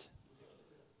heart.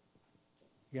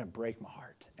 You're going to break my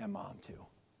heart, and mom too.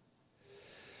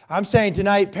 I'm saying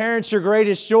tonight, parents, your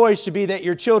greatest joy should be that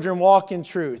your children walk in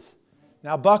truth.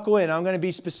 Now buckle in, I'm going to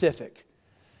be specific.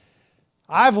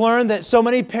 I've learned that so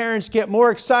many parents get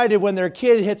more excited when their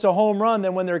kid hits a home run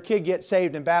than when their kid gets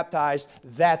saved and baptized.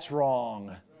 That's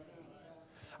wrong.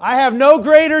 I have no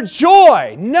greater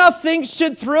joy. Nothing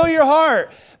should thrill your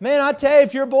heart. Man, I tell you,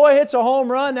 if your boy hits a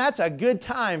home run, that's a good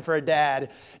time for a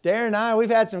dad. Darren and I,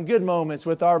 we've had some good moments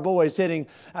with our boys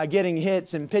getting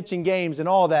hits and pitching games and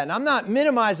all that. And I'm not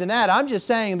minimizing that. I'm just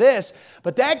saying this.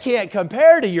 But that can't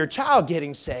compare to your child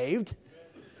getting saved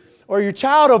or your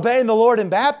child obeying the Lord in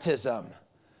baptism.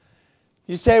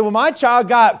 You say, well, my child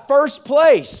got first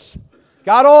place,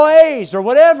 got all A's or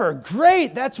whatever.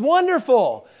 Great, that's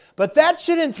wonderful. But that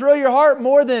shouldn't thrill your heart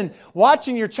more than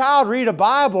watching your child read a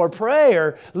Bible or pray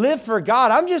or live for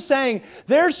God. I'm just saying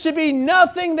there should be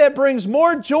nothing that brings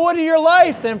more joy to your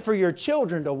life than for your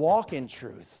children to walk in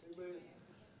truth.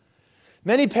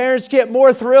 Many parents get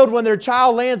more thrilled when their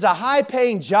child lands a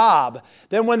high-paying job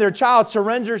than when their child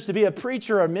surrenders to be a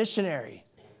preacher or a missionary.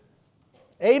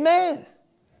 Amen.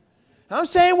 I'm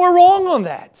saying we're wrong on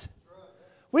that.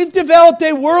 We've developed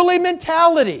a worldly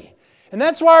mentality. And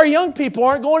that's why our young people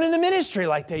aren't going into ministry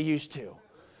like they used to.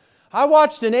 I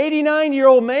watched an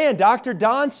 89-year-old man, Dr.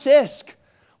 Don Sisk,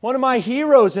 one of my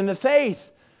heroes in the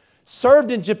faith,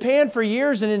 served in Japan for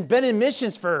years and had been in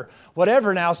missions for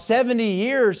 70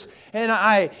 years.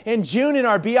 And in June in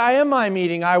our BIMI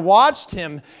meeting, I watched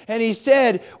him and he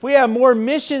said, we have more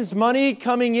missions money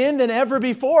coming in than ever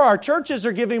before. Our churches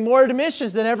are giving more to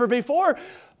missions than ever before,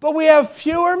 but we have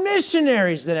fewer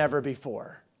missionaries than ever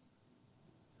before.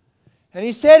 And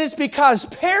he said it's because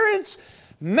parents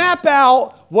map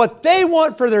out what they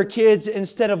want for their kids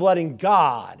instead of letting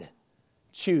God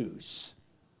choose.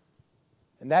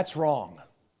 And that's wrong.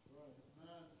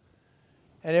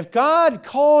 And if God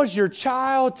calls your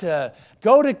child to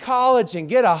go to college and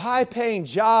get a high-paying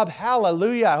job,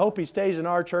 hallelujah, I hope he stays in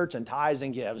our church and tithes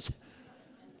and gives.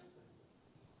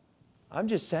 I'm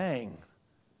just saying,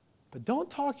 but don't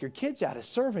talk your kids out of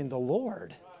serving the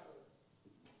Lord.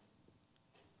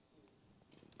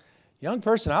 Young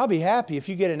person, I'll be happy if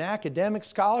you get an academic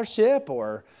scholarship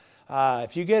or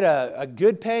if you get a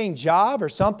good paying job or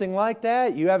something like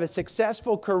that, you have a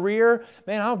successful career,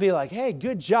 man, I'll be like, hey,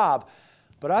 good job.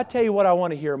 But I tell you what I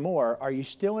want to hear more. Are you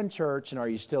still in church and are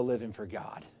you still living for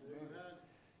God? Amen.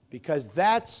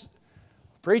 Because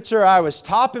preacher, I was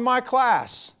top in my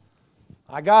class.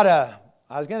 I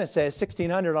was going to say a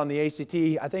 1600 on the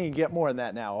ACT. I think you can get more than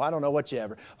that now. I don't know what you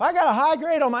ever. I got a high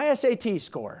grade on my SAT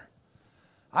score.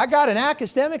 I got an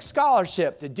academic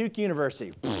scholarship to Duke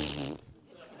University.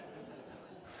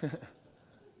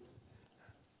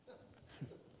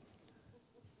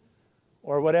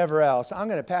 Or whatever else. I'm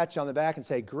going to pat you on the back and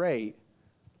say, great.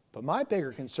 But my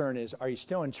bigger concern is, are you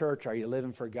still in church? Are you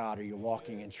living for God? Are you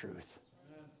walking in truth?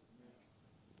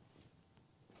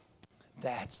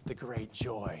 That's the great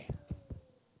joy.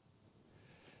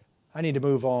 I need to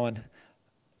move on.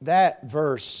 that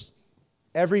verse,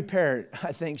 every parent,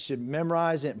 I think, should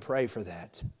memorize it and pray for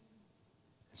that.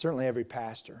 Certainly every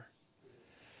pastor.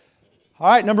 All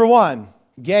right, number 1,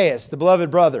 Gaius, the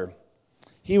beloved brother.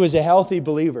 He was a healthy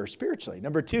believer spiritually.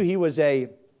 Number 2, he is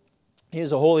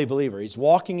a holy believer. He's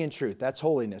walking in truth. That's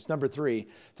holiness. Number 3,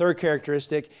 third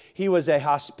characteristic, he was a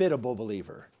hospitable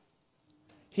believer.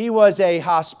 He was a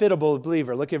hospitable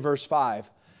believer. Look at verse 5.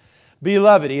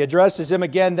 Beloved, he addresses him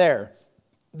again there.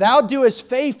 Thou doest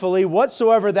faithfully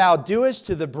whatsoever thou doest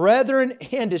to the brethren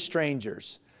and to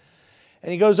strangers.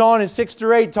 And he goes on in 6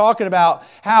 through 8 talking about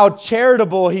how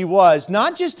charitable he was,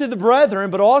 not just to the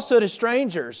brethren, but also to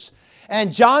strangers.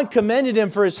 And John commended him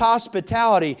for his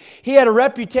hospitality. He had a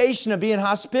reputation of being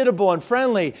hospitable and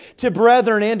friendly to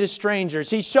brethren and to strangers.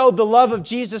 He showed the love of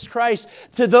Jesus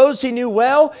Christ to those he knew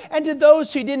well and to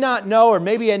those he did not know or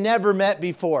maybe had never met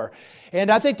before. And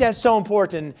I think that's so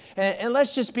important. And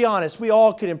let's just be honest, we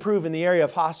all could improve in the area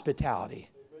of hospitality.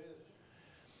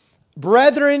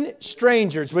 Brethren,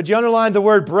 strangers. Would you underline the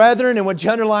word brethren and would you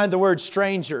underline the word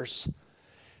strangers?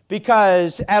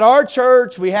 Because at our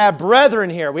church, we have brethren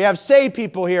here. We have saved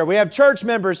people here. We have church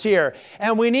members here.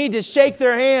 And we need to shake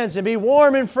their hands and be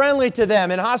warm and friendly to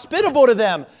them and hospitable to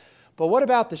them. But what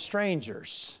about the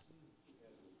strangers?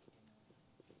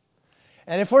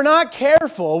 And if we're not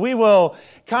careful, we will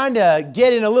kind of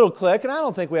get in a little clique. And I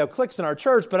don't think we have cliques in our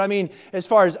church. But I mean, as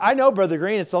far as I know, Brother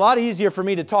Green, it's a lot easier for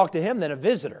me to talk to him than a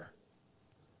visitor.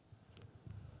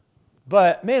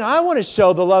 But man, I want to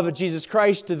show the love of Jesus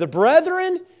Christ to the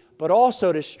brethren, but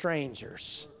also to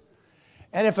strangers.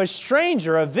 And if a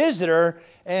stranger, a visitor,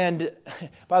 and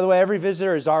by the way, every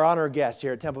visitor is our honored guest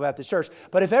here at Temple Baptist Church.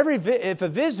 But if a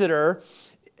visitor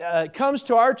comes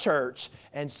to our church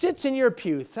and sits in your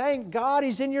pew, thank God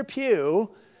he's in your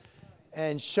pew,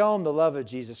 and show him the love of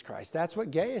Jesus Christ. That's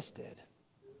what Gaius did.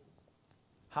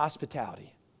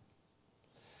 Hospitality.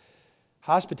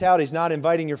 Hospitality is not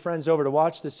inviting your friends over to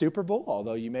watch the Super Bowl,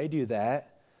 although you may do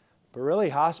that. But really,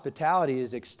 hospitality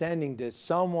is extending to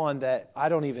someone that I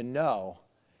don't even know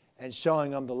and showing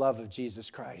them the love of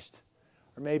Jesus Christ.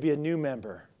 Or maybe a new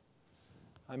member.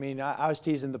 I mean, I was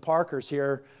teasing the Parkers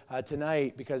here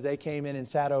tonight because they came in and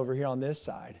sat over here on this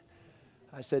side.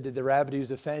 I said, did the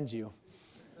Rabideaus offend you?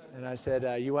 And I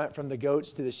said, you went from the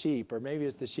goats to the sheep, or maybe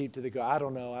it's the sheep to the goat. I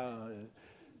don't know.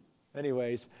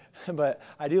 Anyways, but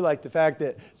I do like the fact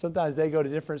that sometimes they go to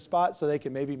different spots so they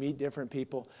can maybe meet different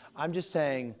people. I'm just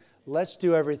saying, let's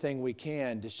do everything we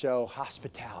can to show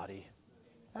hospitality.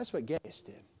 That's what Gaius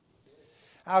did.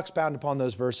 I'll expound upon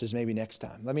those verses maybe next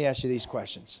time. Let me ask you these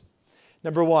questions.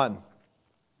 Number 1,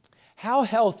 how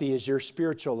healthy is your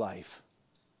spiritual life?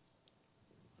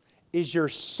 Is your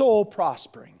soul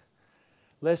prospering?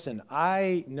 Listen,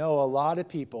 I know a lot of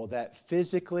people that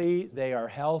physically they are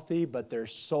healthy, but their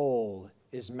soul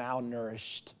is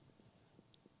malnourished.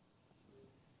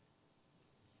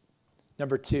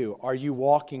 Number 2, are you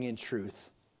walking in truth?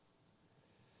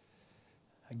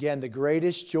 Again, the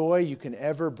greatest joy you can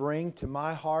ever bring to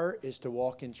my heart is to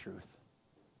walk in truth.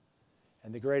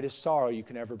 And the greatest sorrow you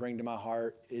can ever bring to my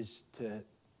heart is to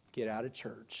get out of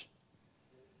church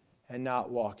and not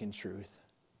walk in truth.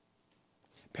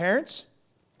 Parents?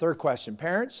 Third question,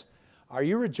 parents, are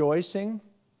you rejoicing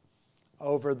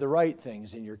over the right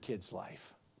things in your kid's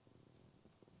life?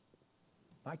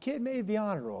 My kid made the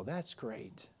honor roll. That's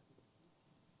great.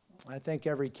 I think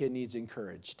every kid needs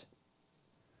encouraged.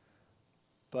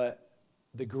 But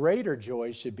the greater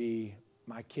joy should be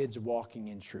my kids walking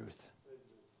in truth.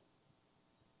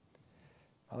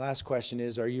 My last question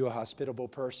is, are you a hospitable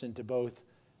person to both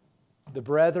the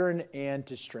brethren and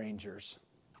to strangers?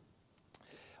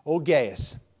 Old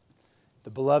Gaius, the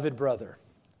beloved brother.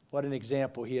 What an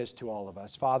example he is to all of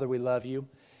us. Father, we love you.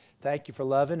 Thank you for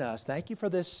loving us. Thank you for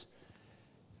this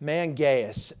man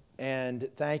Gaius. And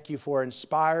thank you for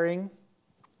inspiring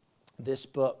this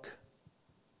book,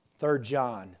 3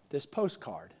 John, this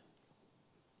postcard.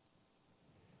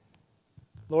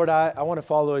 Lord, I want to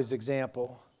follow his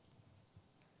example.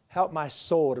 Help my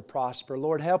soul to prosper.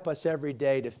 Lord, help us every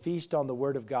day to feast on the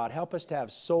Word of God. Help us to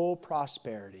have soul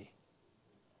prosperity.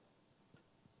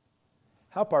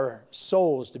 Help our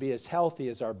souls to be as healthy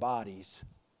as our bodies.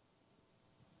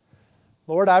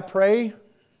 Lord, I pray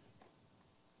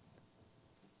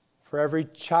for every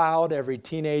child, every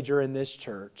teenager in this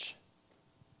church,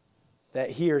 that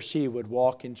he or she would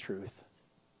walk in truth.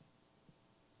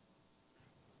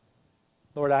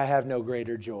 Lord, I have no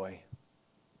greater joy.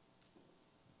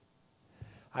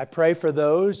 I pray for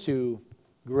those who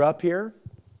grew up here,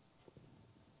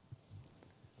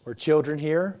 were children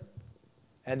here,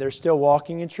 and they're still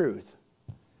walking in truth.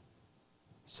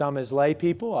 Some as lay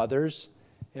people, others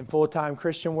in full-time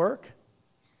Christian work.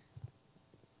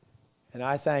 And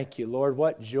I thank you, Lord,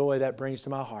 what joy that brings to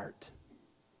my heart.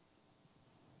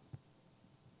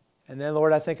 And then,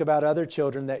 Lord, I think about other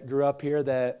children that grew up here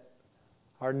that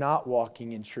are not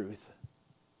walking in truth.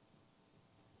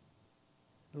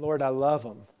 Lord, I love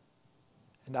them.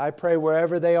 And I pray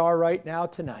wherever they are right now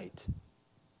tonight,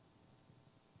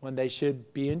 when they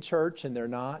should be in church and they're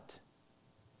not,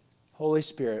 Holy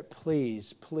Spirit,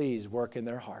 please, please work in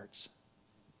their hearts.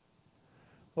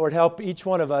 Lord, help each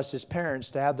one of us as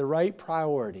parents to have the right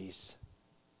priorities.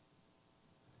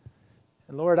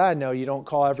 And Lord, I know you don't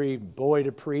call every boy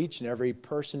to preach and every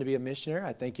person to be a missionary.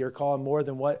 I think you're calling more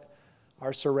than what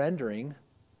are surrendering.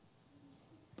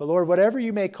 But Lord, whatever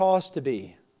you may call us to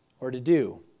be or to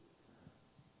do,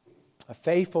 a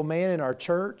faithful man in our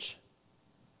church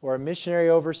or a missionary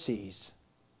overseas,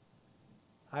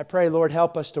 I pray, Lord,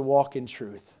 help us to walk in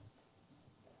truth.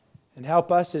 And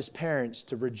help us as parents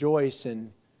to rejoice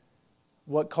in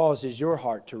what causes your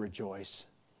heart to rejoice.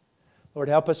 Lord,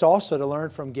 help us also to learn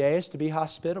from Gaius to be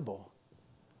hospitable.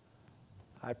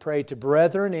 I pray to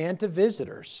brethren and to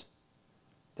visitors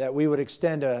that we would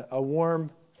extend a warm,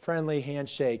 friendly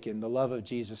handshake in the love of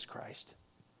Jesus Christ.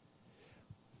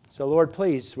 So, Lord,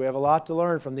 please, we have a lot to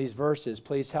learn from these verses.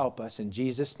 Please help us in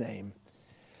Jesus' name.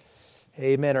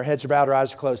 Amen. Our heads are bowed, our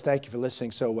eyes are closed. Thank you for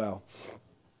listening so well.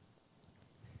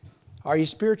 Are you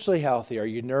spiritually healthy? Are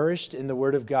you nourished in the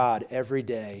Word of God every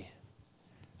day?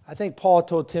 I think Paul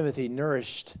told Timothy,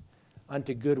 nourished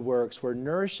unto good works. We're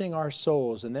nourishing our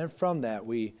souls, and then from that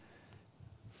we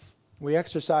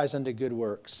exercise unto good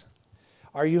works.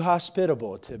 Are you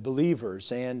hospitable to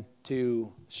believers and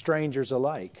to strangers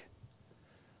alike?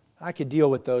 I could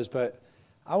deal with those, but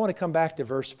I want to come back to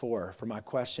verse 4 for my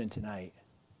question tonight.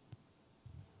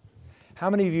 How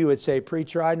many of you would say,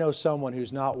 preacher, I know someone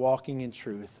who's not walking in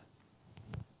truth,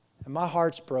 and my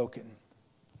heart's broken?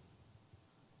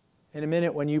 In a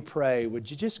minute when you pray, would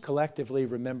you just collectively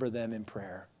remember them in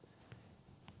prayer?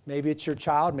 Maybe it's your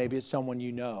child, maybe it's someone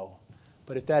you know.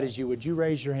 But if that is you, would you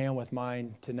raise your hand with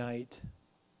mine tonight?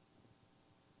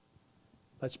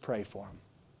 Let's pray for them.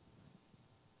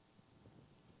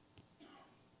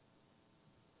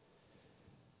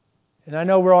 And I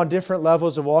know we're on different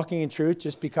levels of walking in truth.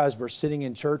 Just because we're sitting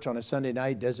in church on a Sunday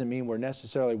night doesn't mean we're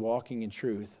necessarily walking in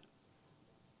truth.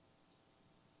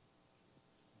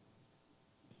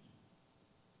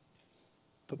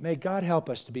 But may God help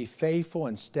us to be faithful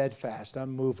and steadfast,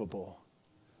 unmovable,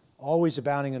 always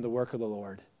abounding in the work of the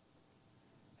Lord,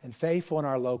 and faithful in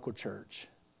our local church.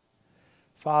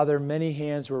 Father, many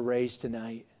hands were raised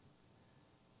tonight.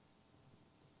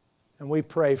 And we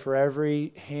pray for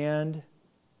every hand,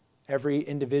 every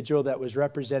individual that was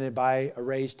represented by a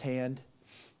raised hand.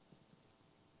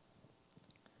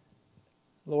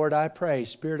 Lord, I pray,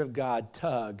 Spirit of God,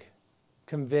 tug,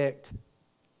 convict.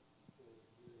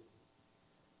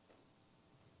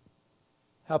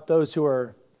 Help those who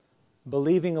are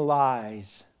believing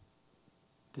lies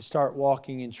to start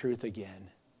walking in truth again.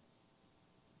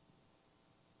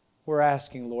 We're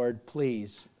asking, Lord,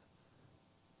 please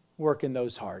work in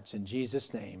those hearts. In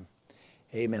Jesus' name,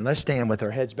 amen. Let's stand with our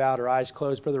heads bowed, our eyes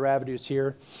closed. Brother Rabidu's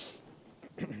here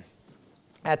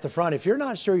at the front. If you're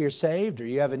not sure you're saved or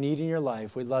you have a need in your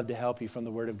life, we'd love to help you from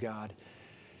the Word of God.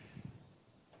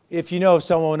 If you know of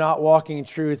someone not walking in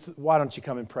truth, why don't you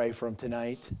come and pray for them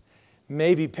tonight?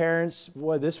 Maybe parents,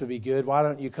 boy, this would be good. Why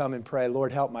don't you come and pray,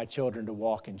 Lord, help my children to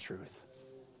walk in truth.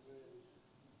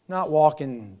 Not walk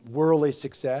in worldly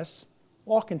success,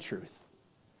 walk in truth.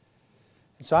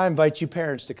 And so I invite you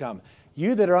parents to come.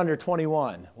 You that are under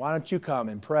 21, why don't you come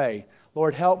and pray,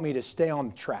 Lord, help me to stay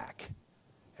on track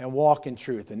and walk in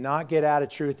truth and not get out of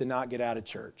truth and not get out of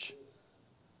church.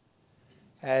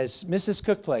 As Mrs.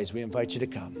 Cook plays, we invite you to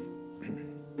come.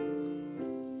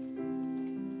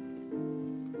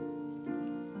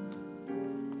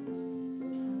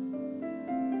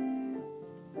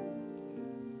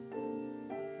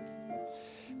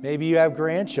 Maybe you have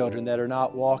grandchildren that are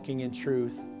not walking in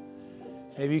truth.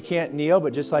 Maybe you can't kneel,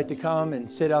 but just like to come and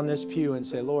sit on this pew and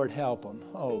say, Lord, help them.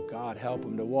 Oh, God, help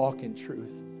them to walk in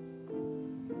truth.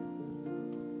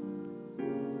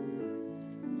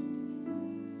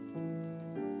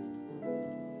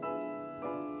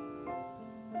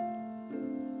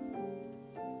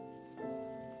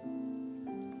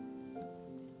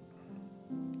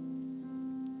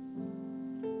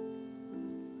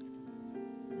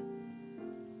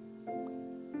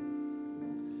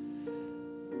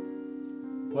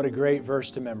 What a great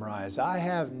verse to memorize. I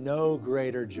have no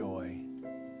greater joy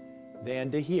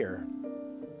than to hear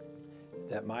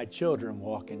that my children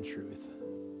walk in truth.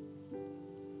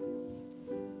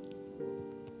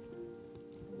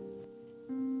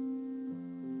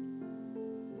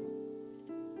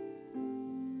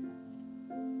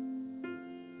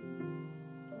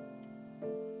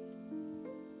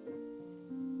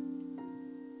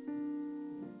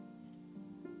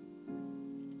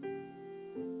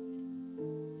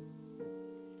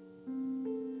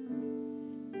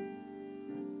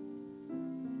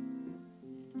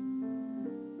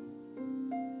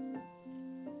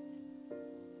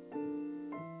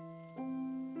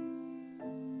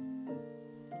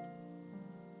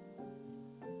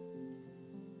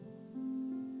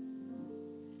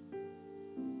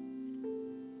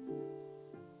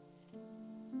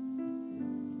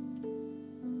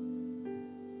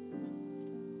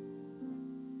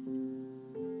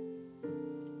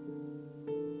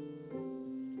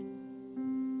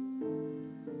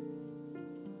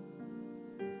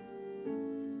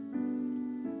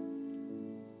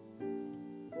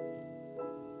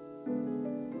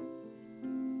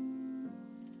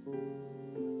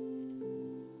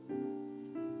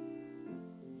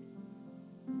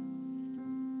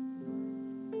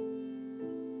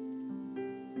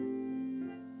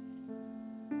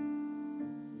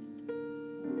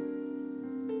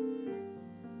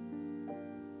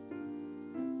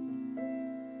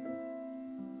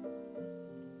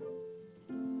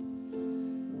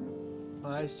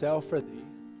 myself for thee.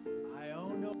 I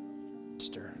own no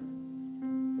master.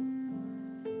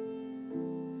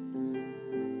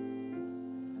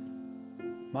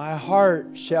 My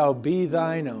heart shall be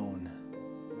thine own.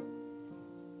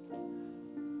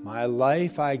 My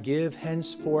life I give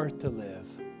henceforth to live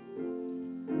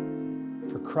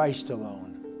for Christ alone.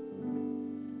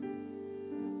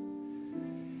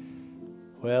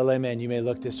 Well, amen. You may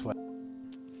look this way.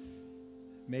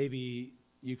 Maybe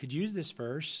you could use this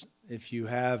verse if you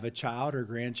have a child or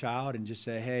grandchild and just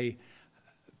say, hey,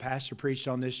 Pastor preached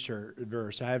on this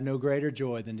verse. I have no greater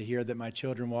joy than to hear that my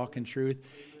children walk in truth.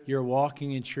 You're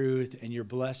walking in truth and you're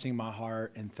blessing my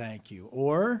heart, and thank you.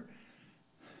 Or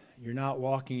you're not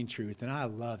walking in truth, and I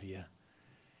love you.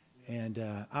 And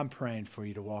I'm praying for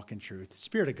you to walk in truth. The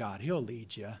Spirit of God, He'll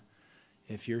lead you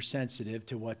if you're sensitive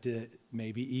to what to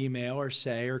maybe email or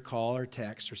say or call or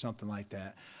text or something like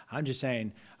that. I'm just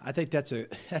saying, I think that's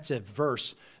a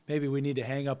verse maybe we need to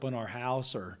hang up on our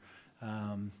house or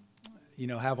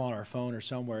have on our phone or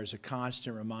somewhere as a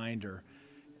constant reminder.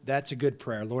 That's a good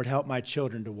prayer. Lord, help my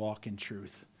children to walk in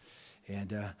truth.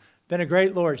 And been a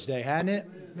great Lord's Day, hasn't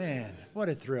it? Man, what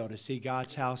a thrill to see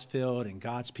God's house filled and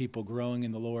God's people growing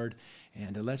in the Lord.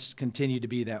 And let's continue to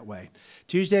be that way.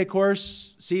 Tuesday, of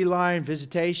course, Sea Lion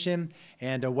visitation,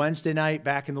 and Wednesday night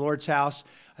back in the Lord's house.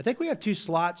 I think we have 2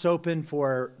 slots open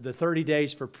for the 30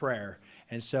 days for prayer.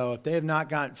 And so if they have not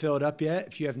gotten filled up yet,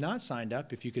 if you have not signed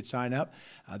up, if you could sign up,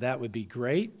 that would be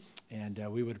great. And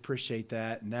we would appreciate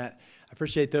that. And I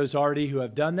appreciate those already who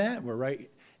have done that. We're right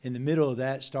in the middle of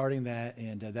that, starting that,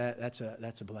 and that's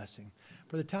a blessing.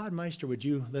 Brother Todd Meister, would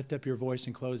you lift up your voice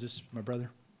and close us, my brother?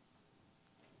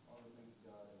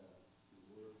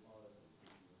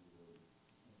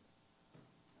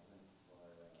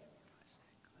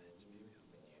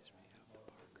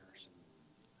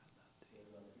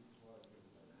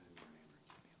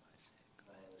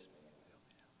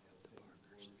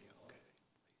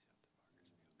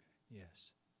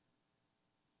 Yes.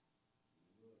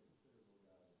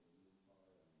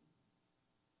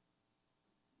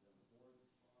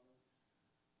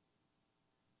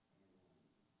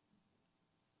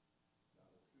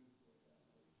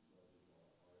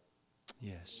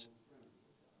 Yes.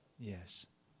 Yes.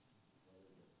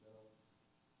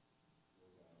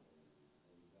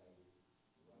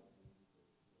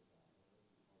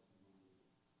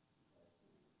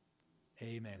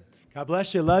 Amen. God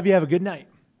bless you. Love you. Have a good night.